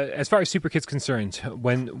as far as Super Kit's concerned,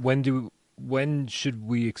 when should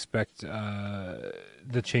we expect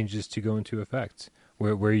the changes to go into effect?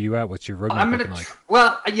 Where are you at? What's your roadmap looking like?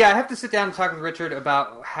 I have to sit down and talk with Richard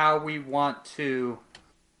about how we want to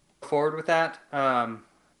go forward with that.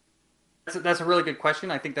 That's a really good question.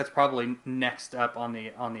 I think that's probably next up on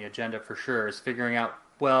the agenda for sure, is figuring out,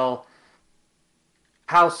 well,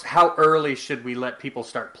 how early should we let people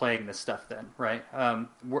start playing this stuff then, right?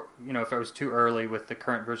 If it was too early with the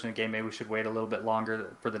current version of the game, maybe we should wait a little bit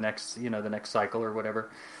longer for the next cycle or whatever.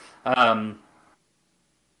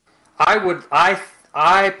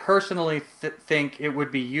 I personally think it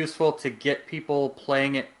would be useful to get people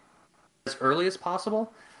playing it as early as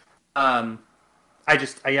possible. I'm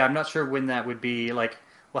not sure when that would be. Like,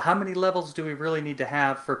 well, how many levels do we really need to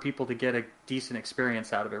have for people to get a decent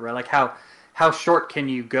experience out of it, right? Like, how short can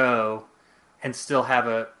you go and still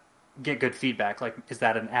get good feedback? Like, is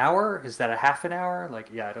that an hour? Is that a half an hour? Like,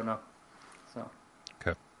 yeah, I don't know. So,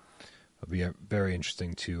 okay, it'll be very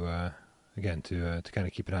interesting to kind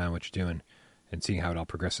of keep an eye on what you're doing and seeing how it all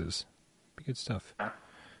progresses. Be good stuff. Yeah.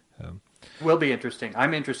 Will be interesting.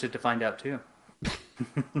 I'm interested to find out too.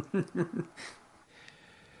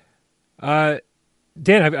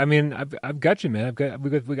 Dan, I've got you, man. I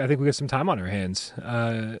think we got some time on our hands.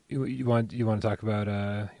 You want to talk about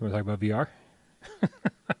VR?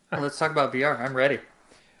 Let's talk about VR. I'm ready.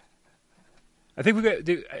 I think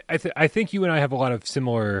I think you and I have a lot of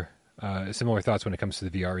similar thoughts when it comes to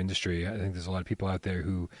the VR industry. I think there's a lot of people out there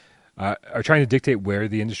who are trying to dictate where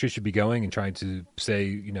the industry should be going and trying to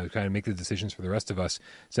say, kind of make the decisions for the rest of us,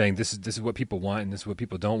 saying this is what people want and this is what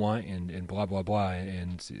people don't want and blah, blah, blah.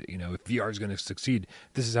 And, if VR is going to succeed,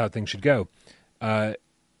 this is how things should go.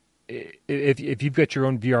 If you've got your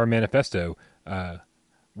own VR manifesto,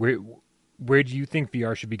 where do you think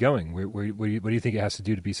VR should be going? What do you think it has to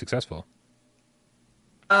do to be successful?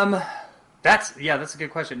 That's a good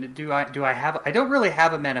question. I don't really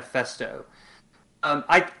have a manifesto.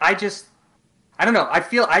 I don't know.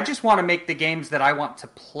 I just want to make the games that I want to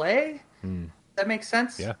play. That makes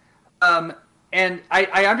sense. Yeah. And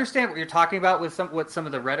I understand what you're talking about with some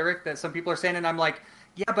of the rhetoric that some people are saying, and I'm like,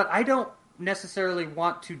 yeah, but I don't necessarily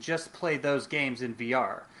want to just play those games in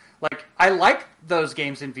VR. Like, I like those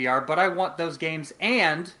games in VR, but I want those games,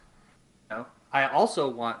 and I also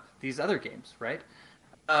want these other games, right?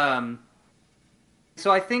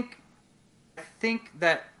 So I think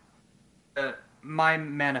that my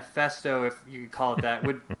manifesto, if you could call it that,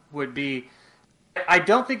 would be. I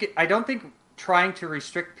don't think trying to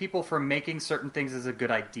restrict people from making certain things is a good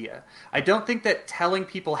idea. I don't think that telling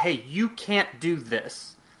people, "Hey, you can't do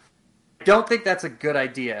this." I don't think that's a good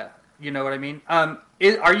idea. You know what I mean?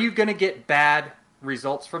 Are you going to get bad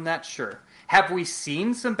results from that? Sure. Have we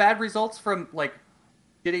seen some bad results from like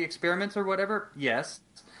getting experiments or whatever? Yes.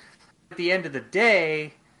 At the end of the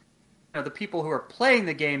day, the people who are playing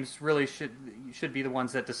the games really should be the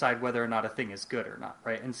ones that decide whether or not a thing is good or not,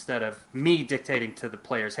 right? Instead of me dictating to the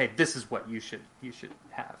players, hey, this is what you should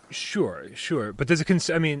have. Sure. But does it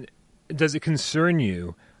concern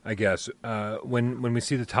you? I guess when we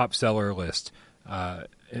see the top seller list,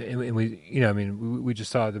 and we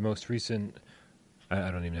just saw the most recent. I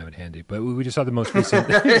don't even have it handy, but we just saw the most recent.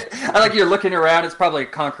 I like you're looking around. It's probably a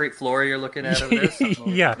concrete floor you're looking at over there.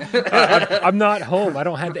 Yeah, I'm not home. I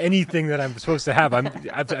don't have anything that I'm supposed to have.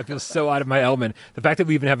 I feel so out of my element. The fact that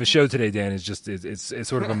we even have a show today, Dan, is just it's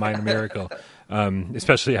sort of a minor miracle,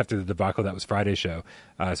 especially after the debacle that was Friday's show.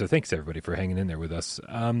 So thanks everybody for hanging in there with us.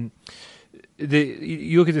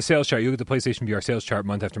 You look at the sales chart, you look at the PlayStation VR sales chart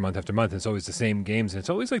month after month after month, and it's always the same games, and it's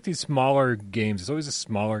always like these smaller games, it's always the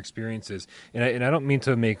smaller experiences, and I don't mean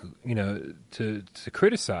to make, to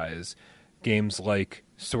criticize games like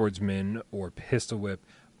Swordsman or Pistol Whip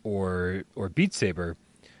or Beat Saber,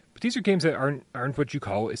 but these are games that aren't what you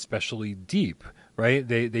call especially deep, right?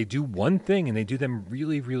 They do one thing, and they do them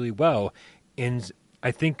really, really well, and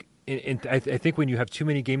I think when you have too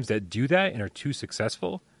many games that do that and are too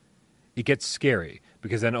successful, it gets scary,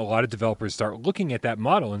 because then a lot of developers start looking at that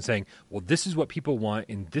model and saying, well, this is what people want,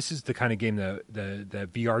 and this is the kind of game that the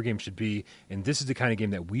VR game should be, and this is the kind of game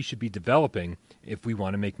that we should be developing if we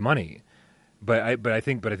want to make money. But I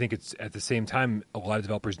think it's at the same time, a lot of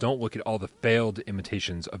developers don't look at all the failed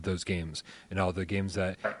imitations of those games and all the games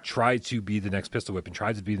that tried to be the next Pistol Whip and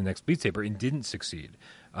tried to be the next Beat Saber and didn't succeed.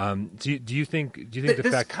 Do you think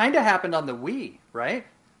this kind of happened on the Wii, right?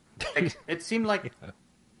 Like, it seemed like. Yeah.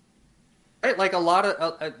 Like a lot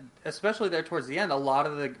of, especially there towards the end, a lot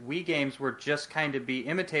of the Wii games were just kind of be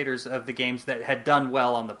imitators of the games that had done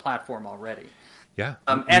well on the platform already. Yeah.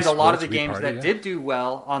 And a lot of the games that did do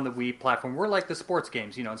well on the Wii platform were like the sports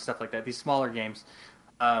games, and stuff like that, these smaller games.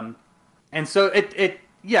 And so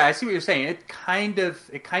yeah, I see what you're saying. It kind of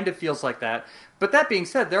feels like that. But that being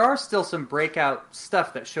said, there are still some breakout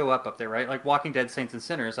stuff that show up there, right? Like Walking Dead Saints and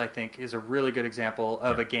Sinners, I think, is a really good example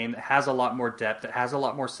of a game that has a lot more depth, that has a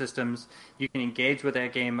lot more systems. You can engage with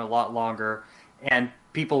that game a lot longer, and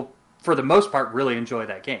people, for the most part, really enjoy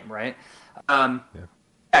that game, right?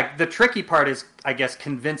 The tricky part is, I guess,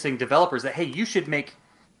 convincing developers that, hey, you should make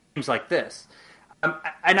games like this.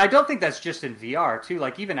 And I don't think that's just in VR, too.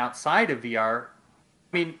 Like, even outside of VR,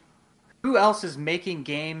 I mean, who else is making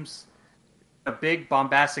games, big,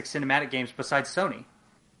 bombastic, cinematic games besides Sony?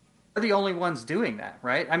 They're the only ones doing that,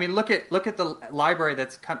 right? I mean, look at the library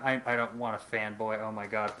that's I don't want to fanboy. Oh my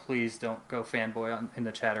God, please don't go fanboy in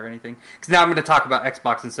the chat or anything. Because now I'm going to talk about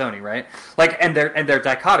Xbox and Sony, right? Like, and their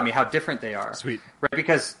dichotomy, how different they are. Sweet. Right?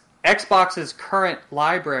 Because Xbox's current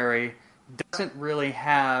library doesn't really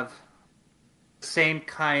have the same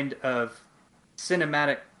kind of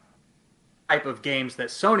cinematic type of games that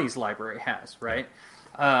Sony's library has, right?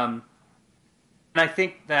 And I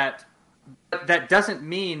think that doesn't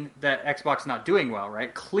mean that Xbox is not doing well,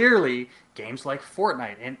 right? Clearly, games like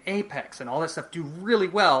Fortnite and Apex and all that stuff do really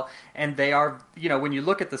well, and they are, when you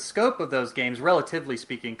look at the scope of those games, relatively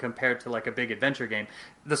speaking, compared to like a big adventure game,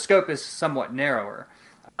 the scope is somewhat narrower.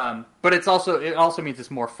 But it also means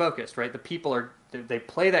it's more focused, right? The people they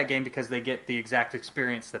play that game because they get the exact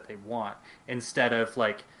experience that they want, instead of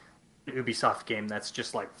like Ubisoft game that's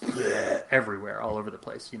just like everywhere, all over the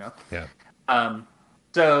place, Yeah.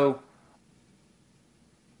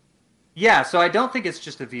 So I don't think it's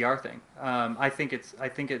just a VR thing. I think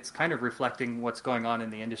it's kind of reflecting what's going on in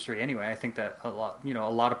the industry anyway. I think that a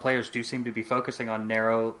lot of players do seem to be focusing on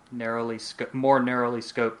more narrowly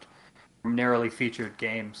scoped, narrowly featured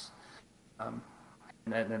games.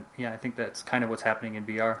 I think that's kind of what's happening in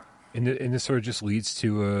VR. And this sort of just leads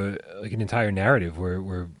to an entire narrative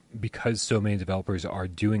where because so many developers are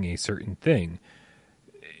doing a certain thing,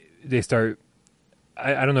 they start.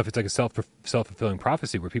 I don't know if it's like a self-fulfilling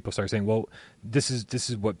prophecy where people start saying, "Well, this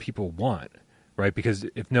is what people want," right? Because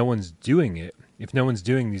if no one's doing it, if no one's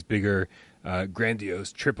doing these bigger,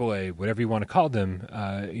 grandiose AAA, whatever you want to call them,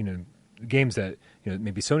 games that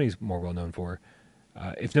maybe Sony's more well known for,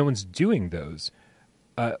 if no one's doing those.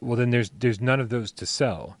 Well, then there's none of those to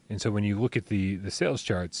sell, and so when you look at the sales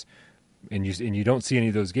charts, and you don't see any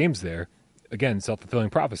of those games there, again, self-fulfilling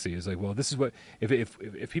prophecy is like, well, this is what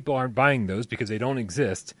if people aren't buying those because they don't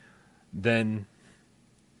exist, then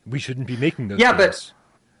we shouldn't be making those. Yeah, games.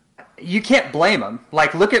 But you can't blame them.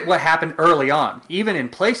 Like, look at what happened early on, even in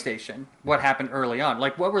PlayStation. What happened early on?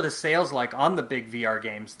 Like, what were the sales like on the big VR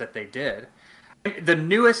games that they did? The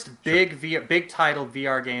newest big title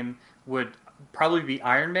VR game would probably be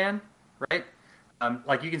Iron Man, right?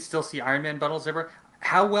 Like you can still see Iron Man bundles everywhere.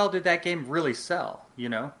 How well did that game really sell? You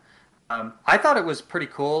know, I thought it was pretty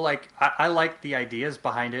cool. Like I liked the ideas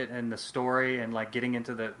behind it and the story and like getting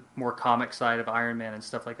into the more comic side of Iron Man and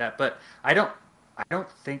stuff like that. But I don't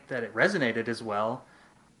think that it resonated as well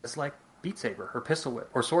as like Beat Saber or Pistol Whip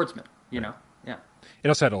or Swordsman. You know, yeah. It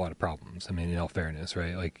also had a lot of problems. I mean, in all fairness,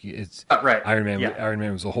 right? Like it's Right. Iron Man. Yeah. Iron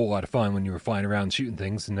Man was a whole lot of fun when you were flying around shooting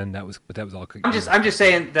things, and then that was all. I'm just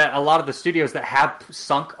saying that a lot of the studios that have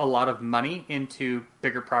sunk a lot of money into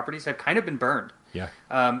bigger properties have kind of been burned. Yeah.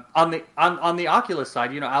 On the Oculus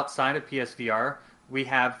side, you know, outside of PSVR, we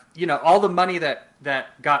have, you know, all the money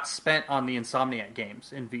that got spent on the Insomniac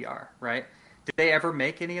games in VR, right? Did they ever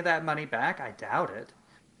make any of that money back? I doubt it.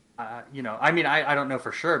 You know, I mean, I don't know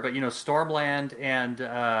for sure, but you know, Stormland and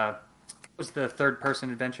what was the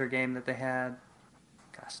third-person adventure game that they had?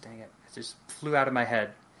 Gosh dang it! It just flew out of my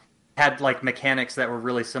head. Had like mechanics that were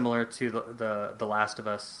really similar to the Last of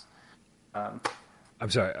Us. I'm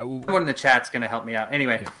sorry. Someone in the chat's going to help me out.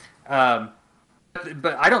 Anyway, but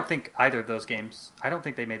I don't think either of those games. I don't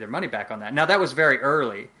think they made their money back on that. Now that was very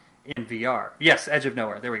early in VR. Yes, Edge of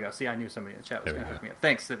Nowhere. There we go. See, I knew somebody in the chat was going to hook me up.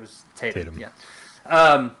 Thanks. It was Tatum.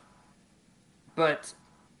 Yeah. But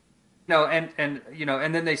no, and you know,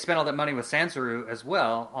 and then they spent all that money with Sansaru as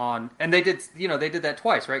well on, and they did that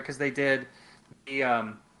twice, right? Because they did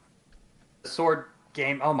the sword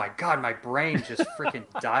game. Oh my god, my brain just freaking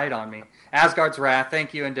died on me. Asgard's Wrath.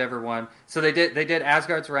 Thank you, Endeavor One. So they did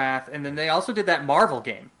Asgard's Wrath, and then they also did that Marvel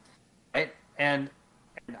game, right? And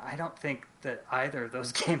I don't think that either of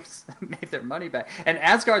those games made their money back. And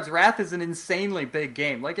Asgard's Wrath is an insanely big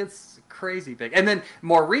game. Like, it's crazy big. And then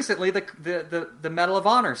more recently, the Medal of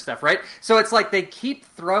Honor stuff, right? So it's like they keep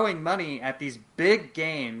throwing money at these big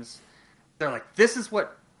games. They're like, this is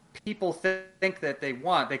what people think that they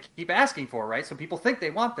want. They keep asking for, right? So people think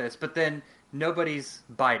they want this, but then nobody's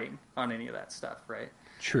biting on any of that stuff, right?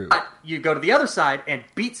 True. But you go to the other side and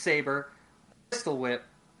Beat Saber, Pistol Whip,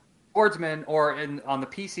 Swordsman, or on the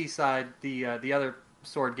PC side, the other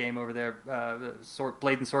sword game over there,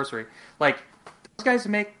 Blade and Sorcery. Like, those guys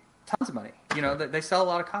make tons of money. You know, they sell a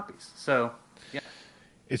lot of copies. So, yeah.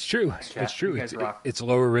 It's true. It's true. It's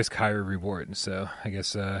lower risk, higher reward. So I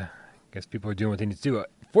guess people are doing what they need to do.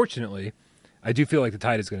 Fortunately, I do feel like the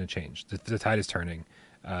tide is going to change. The tide is turning.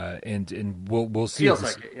 And we'll see. Feels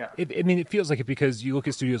like it, yeah. It feels like it because you look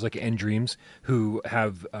at studios like nDreams, who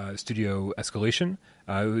have Studio Escalation.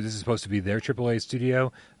 This is supposed to be their AAA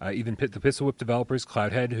studio. Even the Pistol Whip developers,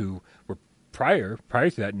 Cloudhead, who were prior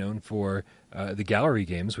to that known for the Gallery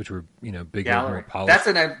games, which were bigger, more polished.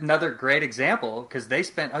 That's another great example because they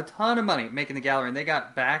spent a ton of money making the Gallery, and they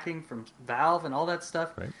got backing from Valve and all that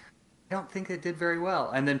stuff. Right. I don't think it did very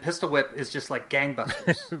well. And then Pistol Whip is just like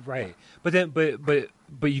gangbusters. Right. But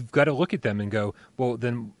you've got to look at them and go, well,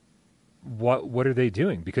 then what are they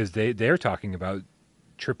doing? Because they're talking about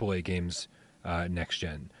AAA games next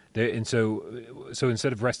gen. So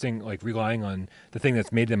instead of relying on the thing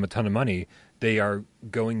that's made them a ton of money, they are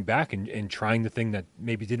going back and trying the thing that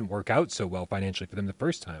maybe didn't work out so well financially for them the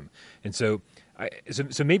first time. And so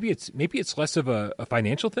maybe it's less of a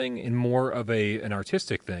financial thing and more of an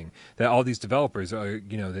artistic thing, that all these developers are,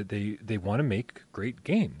 that they want to make great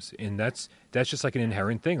games, and that's just like an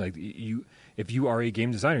inherent thing. Like if you are a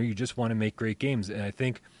game designer, you just want to make great games. And I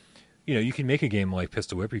think you can make a game like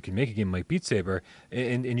Pistol Whip, or you can make a game like Beat Saber,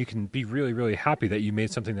 and you can be really, really happy that you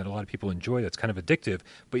made something that a lot of people enjoy that's kind of addictive.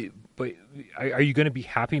 But are you going to be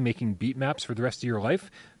happy making beat maps for the rest of your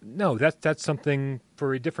life? No, that's something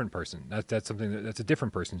for a different person. That's something that's a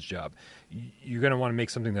different person's job. You're going to want to make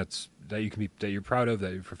something that you're proud of,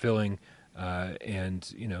 that you're fulfilling,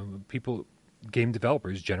 and game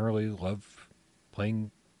developers generally love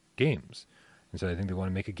playing games, and so I think they want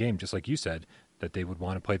to make a game, just like you said, that they would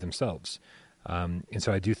want to play themselves. And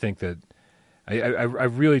so I do think that I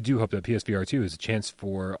really do hope that PSVR 2 is a chance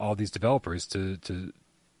for all these developers to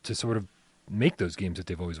sort of make those games that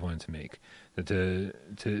they've always wanted to make, to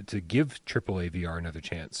give AAA VR another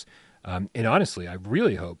chance. And honestly, I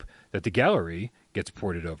really hope that the Gallery gets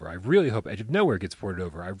ported over. I really hope Edge of Nowhere gets ported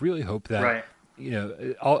over. I really hope that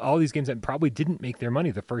all these games that probably didn't make their money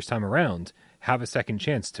the first time around have a second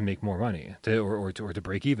chance to make more money, or to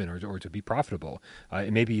break even, or to be profitable,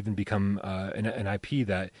 and maybe even become an IP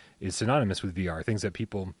that is synonymous with VR. Things that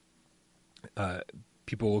people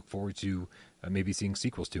look forward to maybe seeing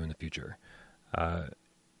sequels to in the future. I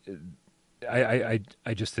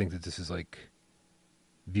just think that this is like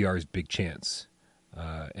VR's big chance,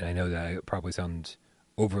 and I know that I probably sound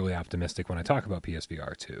overly optimistic when I talk about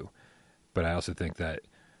PSVR 2, But I also think that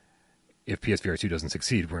if PSVR 2 doesn't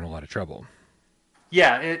succeed, we're in a lot of trouble.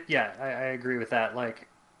 Yeah, I agree with that. Like,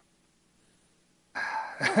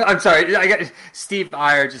 I'm sorry, Steve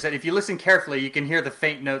Iyer just said, if you listen carefully, you can hear the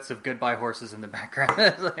faint notes of Goodbye Horses in the background.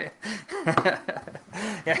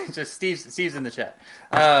 Yeah, just Steve's in the chat.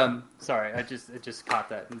 Sorry, it just caught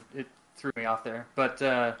that and it threw me off there. But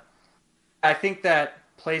I think that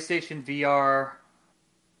PlayStation VR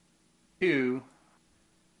 2,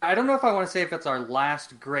 I don't know if I want to say if it's our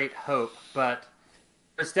last great hope, but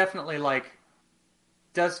there's definitely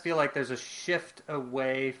does feel like there's a shift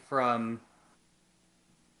away from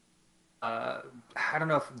I don't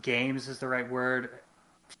know if games is the right word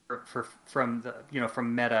from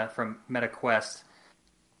Meta Quest.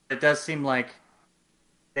 It does seem like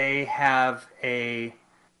they have a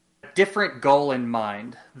different goal in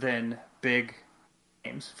mind than big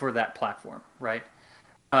games for that platform, right?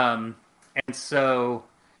 And so,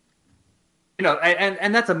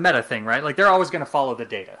 and that's a meta thing, right? Like, they're always going to follow the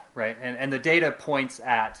data, right? And the data points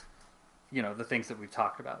at, the things that we've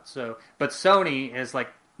talked about. So, but Sony is like,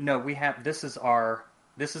 no, this is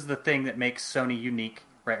the thing that makes Sony unique,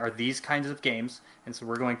 right? Are these kinds of games, and so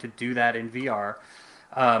we're going to do that in VR.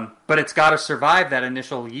 But it's got to survive that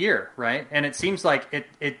initial year, right? And it seems like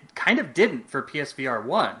it kind of didn't for PSVR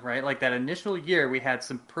 1, right? Like, that initial year, we had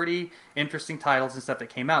some pretty interesting titles and stuff that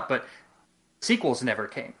came out, but sequels never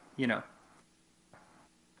came,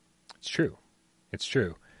 It's true. It's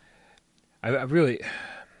true. I really,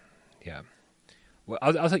 yeah. Well,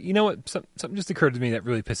 I'll say, you know what? Something just occurred to me that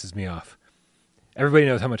really pisses me off. Everybody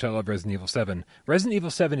knows how much I love Resident Evil 7. Resident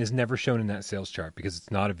Evil 7 is never shown in that sales chart because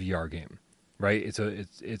it's not a VR game, right? It's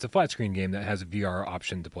a flat screen game that has a VR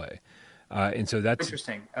option to play, and so that's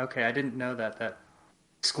interesting. Okay, I didn't know that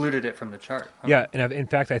excluded it from the chart. Huh? Yeah, and in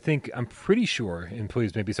fact, I'm pretty sure, and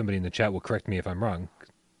please, maybe somebody in the chat will correct me if I'm wrong.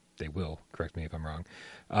 They will correct me if I'm wrong.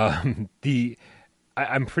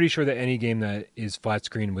 I'm pretty sure that any game that is flat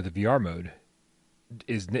screen with a VR mode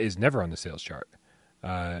is never on the sales chart,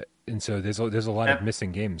 and so there's a lot of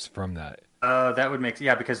missing games from that. That would make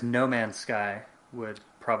because No Man's Sky would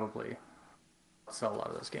probably sell a lot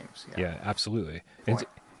of those games. Yeah, absolutely.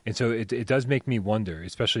 And so it does make me wonder,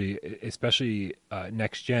 especially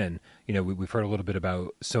next gen. We've heard a little bit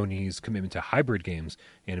about Sony's commitment to hybrid games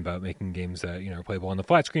and about making games that are playable on the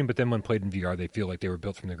flat screen, but then when played in VR, they feel like they were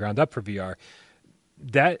built from the ground up for VR.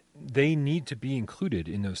 That they need to be included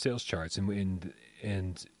in those sales charts,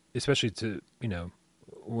 and especially to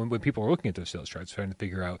when people are looking at those sales charts, trying to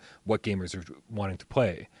figure out what gamers are wanting to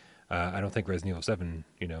play. I don't think Resident Evil 7,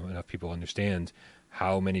 enough people understand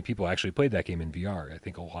how many people actually played that game in VR. I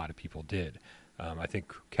think a lot of people did. I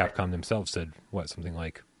think Capcom themselves said, something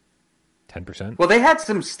like 10%? Well, they had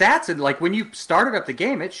some stats, and when you started up the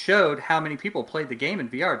game, it showed how many people played the game in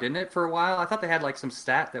VR, didn't it, for a while? I thought they had some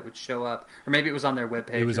stat that would show up, or maybe it was on their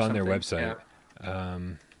webpage. It was on their website. Yeah.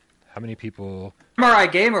 How many people... MRI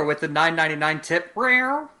Gamer with the $9.99 tip.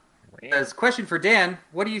 As question for Dan,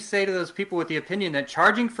 what do you say to those people with the opinion that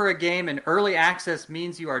charging for a game in early access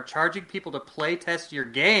means you are charging people to play test your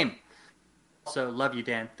game? Also, love you,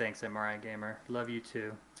 Dan. Thanks, MRI Gamer. Love you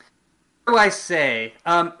too. What do I say?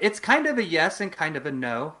 It's kind of a yes and kind of a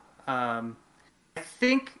no. I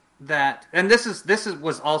think that, and this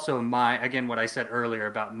was also what I said earlier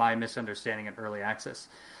about my misunderstanding of early access.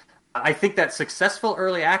 I think that successful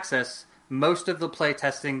early access, most of the play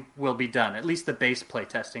testing will be done, at least the base play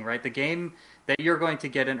testing, right? The game that you're going to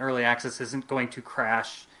get in early access isn't going to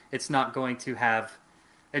crash. It's not going to have...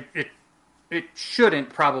 It shouldn't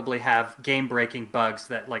probably have game-breaking bugs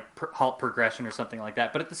that halt progression or something like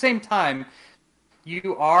that. But at the same time,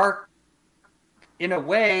 you are, in a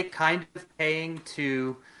way, kind of paying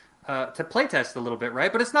to playtest a little bit,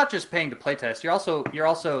 right? But it's not just paying to playtest. You're also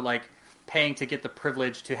paying to get the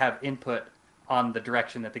privilege to have input on the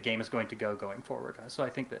direction that the game is going to go going forward. So I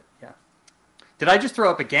think that, yeah. Did I just throw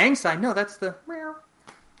up a gang sign? No, that's not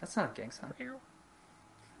a gang sign.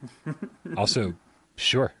 Also,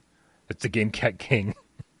 sure. It's the Game Cat Gang.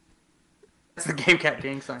 It's the Game Cat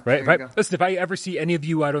Gang sign. Right? Listen, if I ever see any of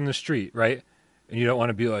you out on the street, right, and you don't want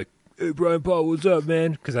to be like, hey, Brian Paul, what's up,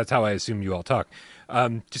 man? Because that's how I assume you all talk.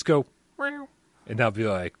 Just go, and I'll be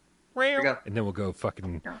like, and then we'll go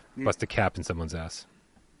fucking bust a cap in someone's ass.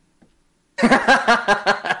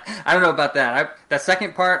 I don't know about that. That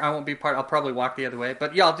second part, I won't be part. I'll probably walk the other way.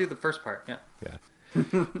 But yeah, I'll do the first part. Yeah.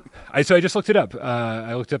 So I just looked it up.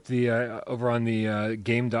 I looked up the over on the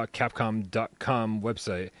game.capcom.com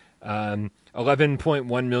website.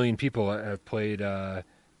 11.1 million people have played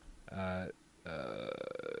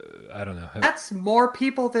I don't know. That's more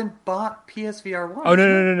people than bought PSVR 1. Oh,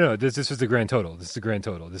 no. This was the grand total. This is the grand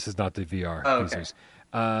total. This is not the VR users.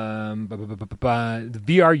 The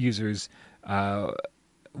VR users,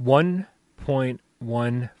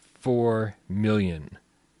 1.14 million.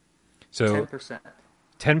 So 10%.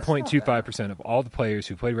 10.25% of all the players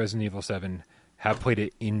who played Resident Evil 7 have played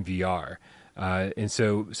it in VR. And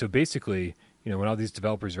so basically, when all these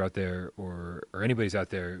developers are out there or anybody's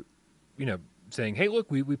out there, saying, hey,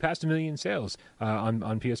 look, we passed 1 million sales on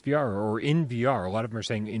PSVR or in VR. A lot of them are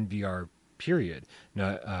saying in VR, period.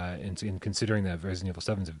 And considering that Resident Evil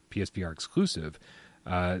 7 is a PSVR exclusive,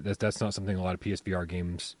 that's not something a lot of PSVR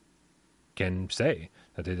games can say,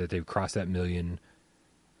 that they've crossed that million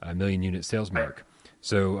unit sales mark.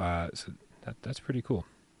 So that's pretty cool.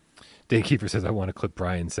 Daykeeper says, I want to clip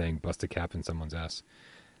Brian saying bust a cap in someone's ass.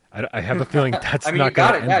 I have a feeling that's not going to end well. you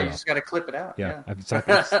got it now. You just got to clip it out. Yeah. It's not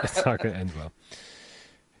going to end well.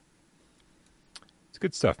 It's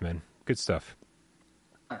good stuff, man. Good stuff.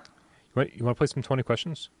 You want to play some 20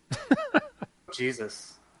 questions?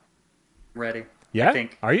 Jesus. Ready. Yeah? I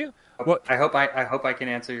think. Are you? Well, I hope I can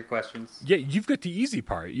answer your questions. Yeah, you've got the easy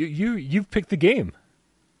part. You've picked the game.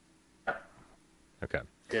 Yeah. Okay.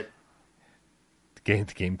 Did. The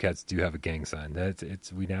Game Cats do have a gang sign.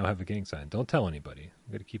 We now have a gang sign. Don't tell anybody.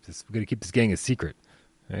 We're gonna keep this gang a secret.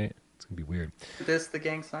 Right? It's gonna be weird. This the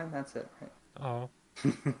gang sign? That's it, right? Oh.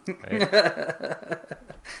 Right.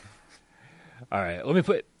 All right, let me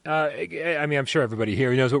put. I'm sure everybody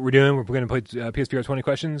here knows what we're doing. We're going to play PSVR 20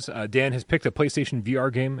 questions. Dan has picked a PlayStation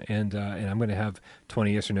VR game, and I'm going to have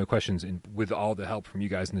 20 yes or no questions. And with all the help from you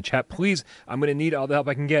guys in the chat, please, I'm going to need all the help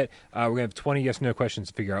I can get. We're going to have 20 yes or no questions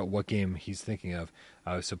to figure out what game he's thinking of.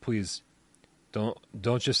 So please, don't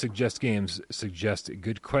just suggest games. Suggest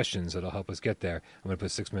good questions that'll help us get there. I'm going to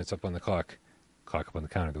put 6 minutes up on the clock up on the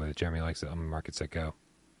counter, the way that Jeremy likes it. I'm going to mark it, set, go.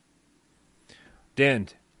 Dan.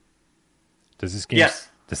 Does this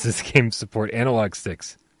game support analog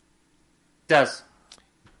sticks? It does.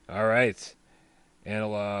 All right.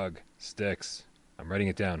 Analog sticks. I'm writing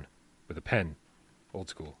it down with a pen. Old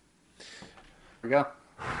school. Here we go.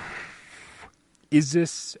 Is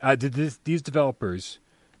this these developers,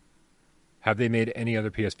 have they made any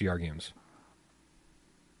other PSVR games?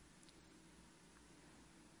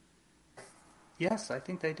 Yes, I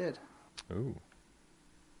think they did. Ooh.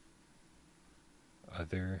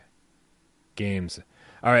 Other games.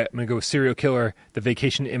 All right, I'm going to go with Serial Killer, The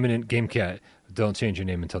Vacation Imminent, Game Cat. Don't change your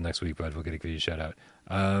name until next week, bud. We'll get a good shout out.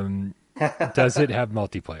 Does it have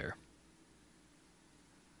multiplayer?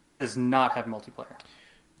 Does not have multiplayer.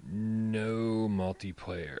 No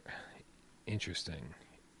multiplayer. Interesting.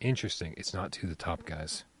 It's not To the Top,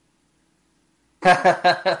 guys.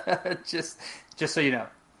 just so you know,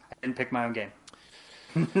 I didn't pick my own game.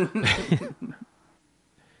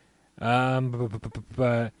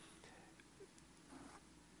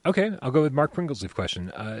 Okay, I'll go with Mark Pringlesleaf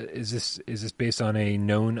question. Is this based on a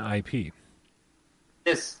known IP?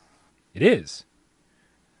 Yes. It is.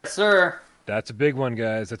 Yes, sir. That's a big one,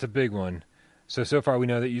 guys. That's a big one. So far we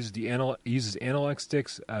know that it uses analog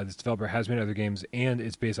sticks. This developer has made other games, and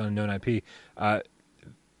it's based on a known IP.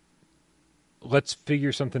 Let's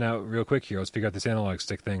figure something out real quick here. Let's figure out this analog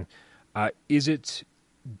stick thing. Is it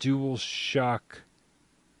DualShock?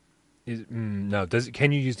 No.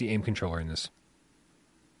 Can you use the aim controller in this?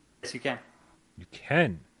 Yes, you can. You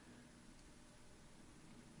can.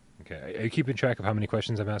 Okay. Are you keeping track of how many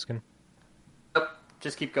questions I'm asking? Nope.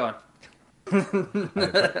 Just keep going.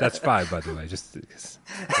 That's 5, by the way. Just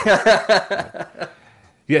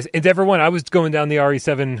yes, Endeavor 1. I was going down the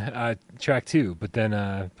RE7 track too, but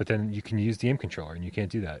then you can use the aim controller, and you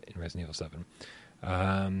can't do that in Resident Evil 7.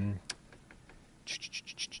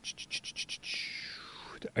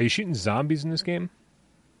 Are you shooting zombies in this game?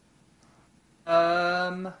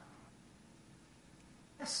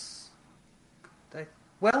 Yes. I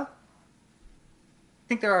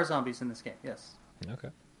think there are zombies in this game, yes. Okay.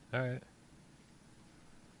 All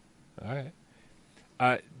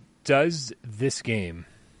right. Does this game...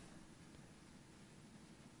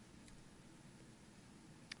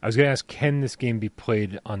 I was going to ask, can this game be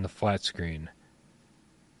played on the flat screen?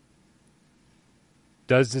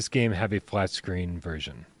 Does this game have a flat screen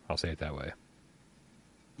version? I'll say it that way.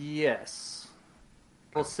 Yes.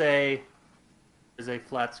 We'll say there's a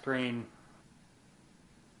flat screen.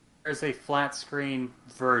 There's a flat screen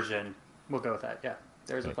version. We'll go with that. Yeah,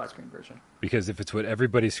 there's a flat screen version. Because if it's what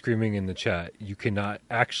everybody's screaming in the chat, you cannot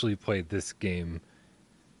actually play this game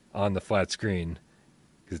on the flat screen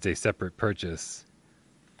because it's a separate purchase.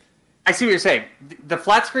 I see what you're saying. The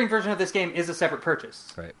flat screen version of this game is a separate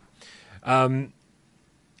purchase. Right.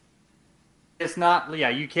 It's not. Yeah,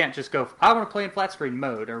 you can't just go. I want to play in flat screen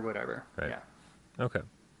mode or whatever. Right. Yeah. Okay.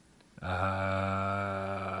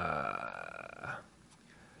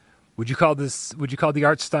 Would you call the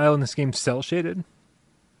art style in this game cel shaded?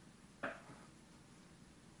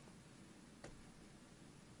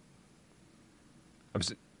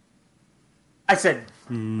 I said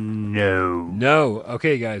no. No.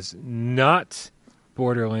 Okay, guys. Not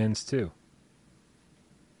Borderlands 2.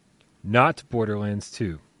 Not Borderlands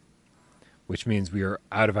 2. Which means we are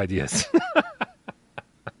out of ideas.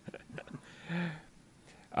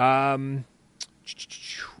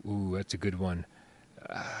 Ooh, that's a good one.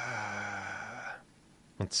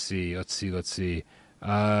 Let's see. It's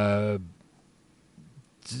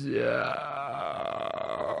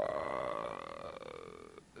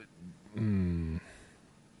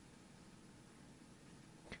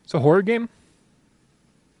a horror game?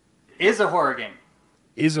 Is a horror game.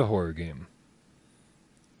 Is a horror game.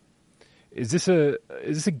 Is this a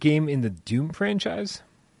game in the Doom franchise?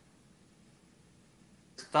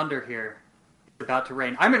 Thunder here. It's about to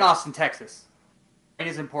rain. I'm in Austin, Texas. Rain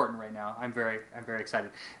is important right now. I'm very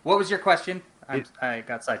excited. What was your question? I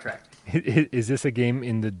got sidetracked. Is this a game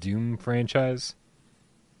in the Doom franchise?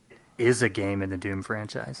 Is a game in the Doom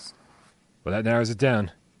franchise. Well, that narrows it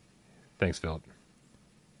down. Thanks, Philip.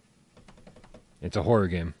 It's a horror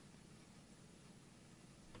game.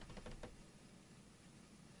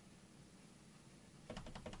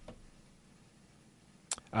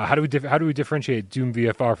 How do we differentiate Doom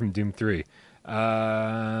VFR from Doom 3?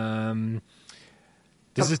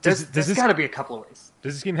 There's got to be a couple of ways.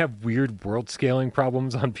 Does this game have weird world scaling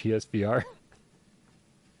problems on PSVR?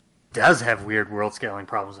 Does have weird world scaling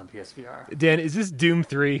problems on PSVR. Dan, is this Doom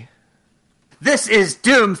 3? This is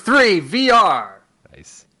Doom 3 VR.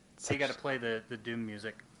 Nice. So you got to play the Doom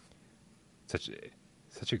music. Such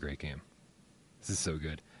a great game. This is so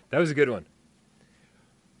good. That was a good one.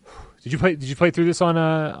 Did you play through this on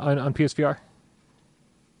PSVR?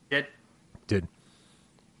 Did.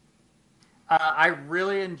 I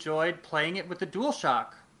really enjoyed playing it with the DualShock.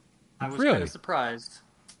 I was kind of surprised.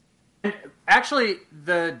 And actually,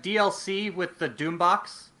 the DLC with the Doom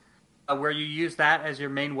box, where you use that as your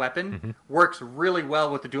main weapon, works really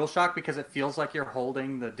well with the DualShock because it feels like you're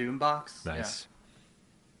holding the Doom box. Nice. Yeah.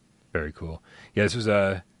 Very cool. Yeah, this was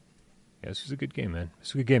a good game, man.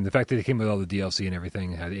 This was a good game. The fact that it came with all the DLC and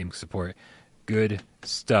everything, had aim support, good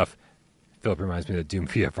stuff. Philip reminds me that Doom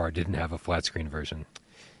VFR didn't have a flat screen version.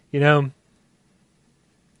 You know,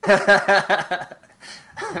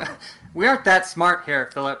 we aren't that smart here,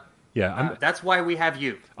 Philip. Yeah, that's why we have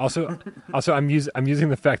you. Also, I'm using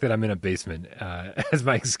the fact that I'm in a basement as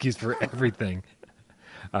my excuse for everything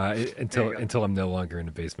until I'm no longer in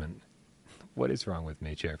a basement. What is wrong with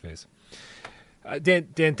me, Chairface? Dan,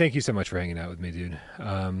 thank you so much for hanging out with me, dude.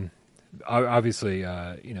 Obviously,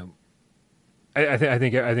 you know, I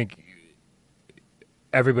think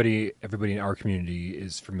everybody in our community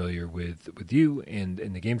is familiar with you and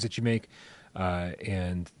the games that you make,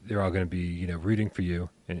 and they're all going to be, you know, rooting for you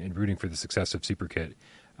and rooting for the success of SuperKit.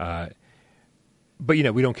 But you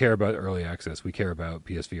know, we don't care about early access. We care about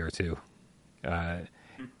PSVR 2.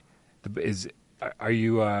 Are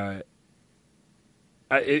you?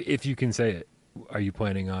 If you can say it, are you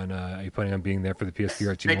planning on being there for the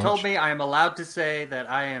PSVR 2 They launch? told me I am allowed to say that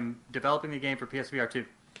I am developing the game for PSVR 2.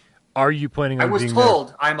 Are you planning on being there? I was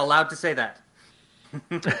told I'm allowed to say that.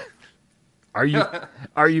 Are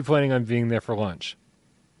you planning on being there for launch?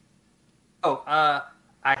 Oh, I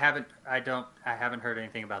haven't heard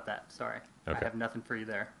anything about that. Sorry. Okay. I have nothing for you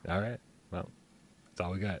there. All right. Well, that's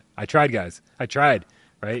all we got. I tried, guys. I tried.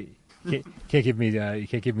 Right? You can't give me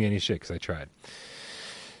any shit because I tried.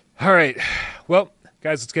 All right. Well,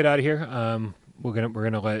 guys, let's get out of here. We're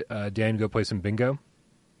gonna let Dan go play some bingo.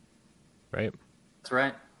 Right? That's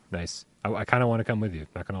right. Nice. I kind of want to come with you.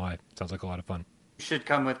 Not gonna lie. Sounds like a lot of fun. You should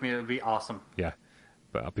come with me. It would be awesome. Yeah,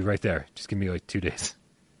 but I'll be right there. Just give me like 2 days.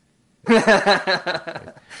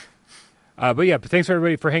 But yeah, thanks for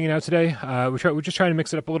everybody for hanging out today. We're just trying to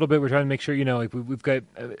mix it up a little bit. We're trying to make sure, you know, like we've got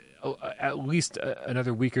at least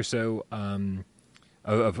another week or so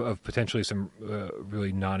of potentially some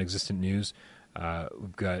really non-existent news.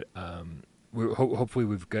 We've got hopefully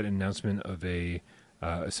we've got an announcement of a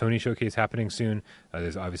Sony showcase happening soon.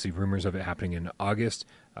 There's obviously rumors of it happening in August.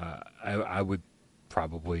 I would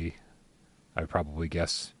probably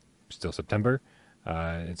guess still September.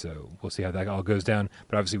 And so we'll see how that all goes down.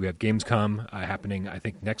 But obviously we have Gamescom happening, I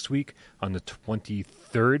think, next week on the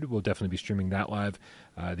 23rd. We'll definitely be streaming that live.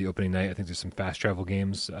 The opening night, I think there's some fast travel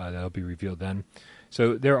games that'll be revealed then.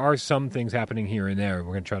 So there are some things happening here and there.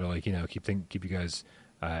 We're going to try to, like, you know, keep you guys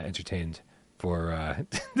entertained for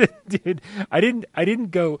dude. I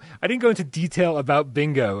didn't go into detail about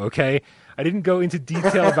bingo. Okay, I didn't go into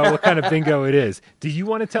detail about what kind of bingo it is. Do you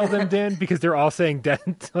want to tell them, Dan? Because they're all saying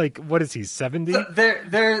like, what is he, 70?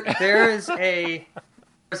 There's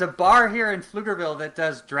a bar here in Pflugerville that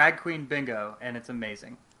does drag queen bingo, and it's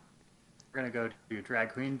amazing. We're gonna go to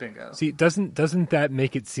drag queen bingo. See, doesn't that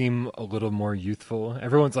make it seem a little more youthful?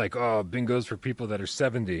 Everyone's like, "Oh, bingo's for people that are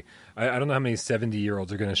 70." I don't know how many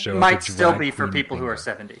 70-year-olds are going to show up. Might still be for people who are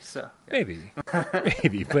 70. So maybe,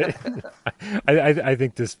 but I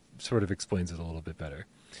think this sort of explains it a little bit better.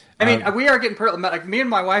 I mean, we are getting like me and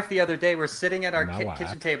my wife the other day were sitting at our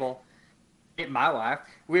kitchen table. My wife,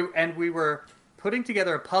 we were putting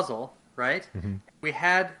together a puzzle, right? Mm-hmm. We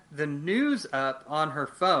had the news up on her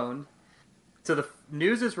phone. So the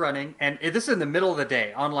news is running, and this is in the middle of the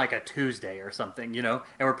day, on like a Tuesday or something, and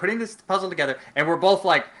we're putting this puzzle together, and we're both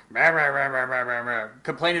like, rah, rah, rah, rah, rah, rah, rah,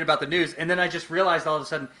 complaining about the news, and then I just realized all of a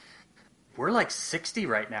sudden, we're like 60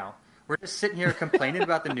 right now. We're just sitting here complaining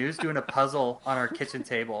about the news, doing a puzzle on our kitchen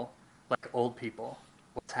table, like old people.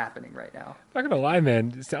 What's happening right now? I'm not gonna lie,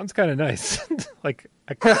 man, it sounds kind of nice. Like,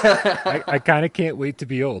 I kind of can't wait to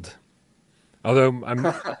be old. Although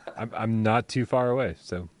I'm not too far away,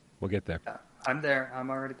 so we'll get there. I'm there.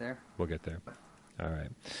 I'm already there. We'll get there. All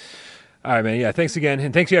right, man. Yeah, thanks again,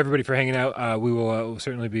 and thanks to everybody for hanging out. We will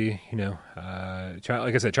certainly be, like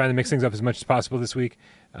I said, trying to mix things up as much as possible this week.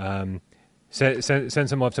 Send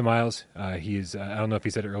some love to Miles. He's I don't know if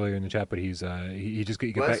he said it earlier in the chat, but he's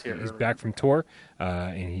back from tour,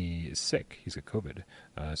 and he is sick. He's got COVID.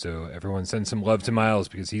 So everyone send some love to Miles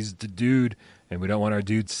because he's the dude, and we don't want our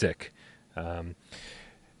dude sick.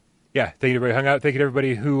 Yeah, thank you to everybody who hung out. Thank you to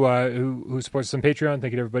everybody who supports us on Patreon.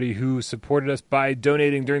 Thank you to everybody who supported us by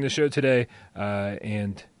donating during the show today.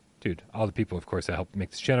 And, dude, all the people, of course, that helped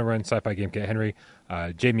make this channel run. Sci-Fi Game Cat Henry,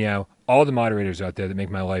 Jay Meow, all the moderators out there that make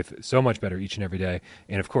my life so much better each and every day.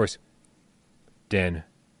 And, of course, Dan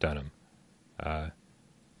Dunham. We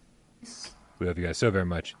love you guys so very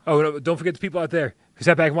much. Oh, no, don't forget the people out there who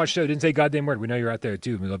sat back and watched the show. Didn't say a goddamn word. We know you're out there,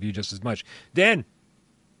 too. We love you just as much. Dan,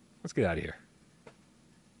 let's get out of here.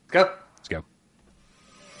 Go. Let's go.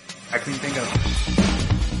 I can bingo.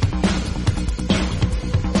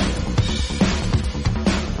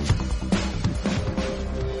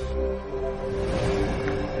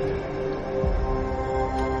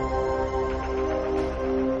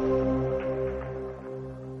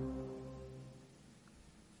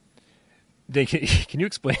 Dan, can you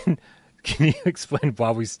explain? Can you explain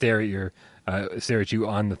while we stare at you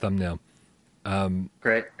on the thumbnail?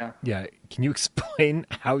 Great. Yeah. Can you explain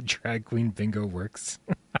how drag queen bingo works?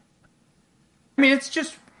 I mean,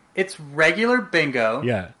 it's regular bingo.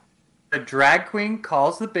 Yeah. The drag queen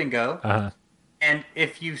calls the bingo. Uh-huh. And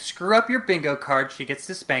if you screw up your bingo card, she gets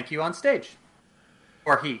to spank you on stage.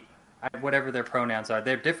 Or he. Whatever their pronouns are.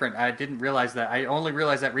 They're different. I didn't realize that. I only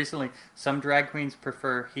realized that recently. Some drag queens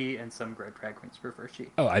prefer he and some drag queens prefer she.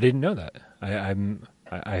 Oh, I didn't know that.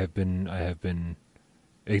 I have been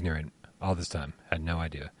ignorant all this time. Had no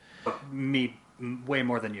idea. Me, way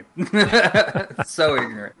more than you. So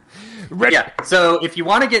ignorant. Yeah. So if you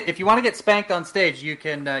want to get spanked on stage, you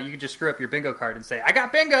can just screw up your bingo card and say I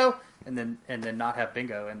got bingo, and then not have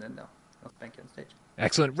bingo, and then they'll spank you on stage.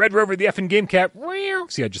 Excellent. Red Rover, the effing game cat.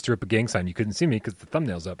 See, I just threw up a gang sign. You couldn't see me because the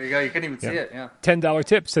thumbnail's up. There you go. You couldn't even see it. Yeah. $10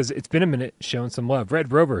 tip says it's been a minute. Showing some love.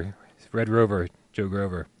 Red Rover, Joe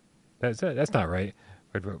Grover. That's not right.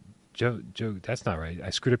 Red Rover, Joe. That's not right. I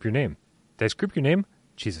screwed up your name. Did I screw up your name?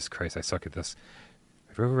 Jesus Christ, I suck at this.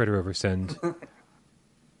 Red Rover, send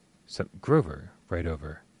some Grover right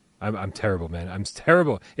over. I'm terrible, man. I'm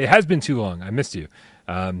terrible. It has been too long. I missed you.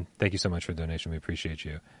 Thank you so much for the donation. We appreciate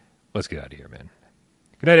you. Let's get out of here, man.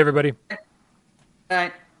 Good night, everybody. Good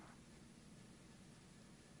night.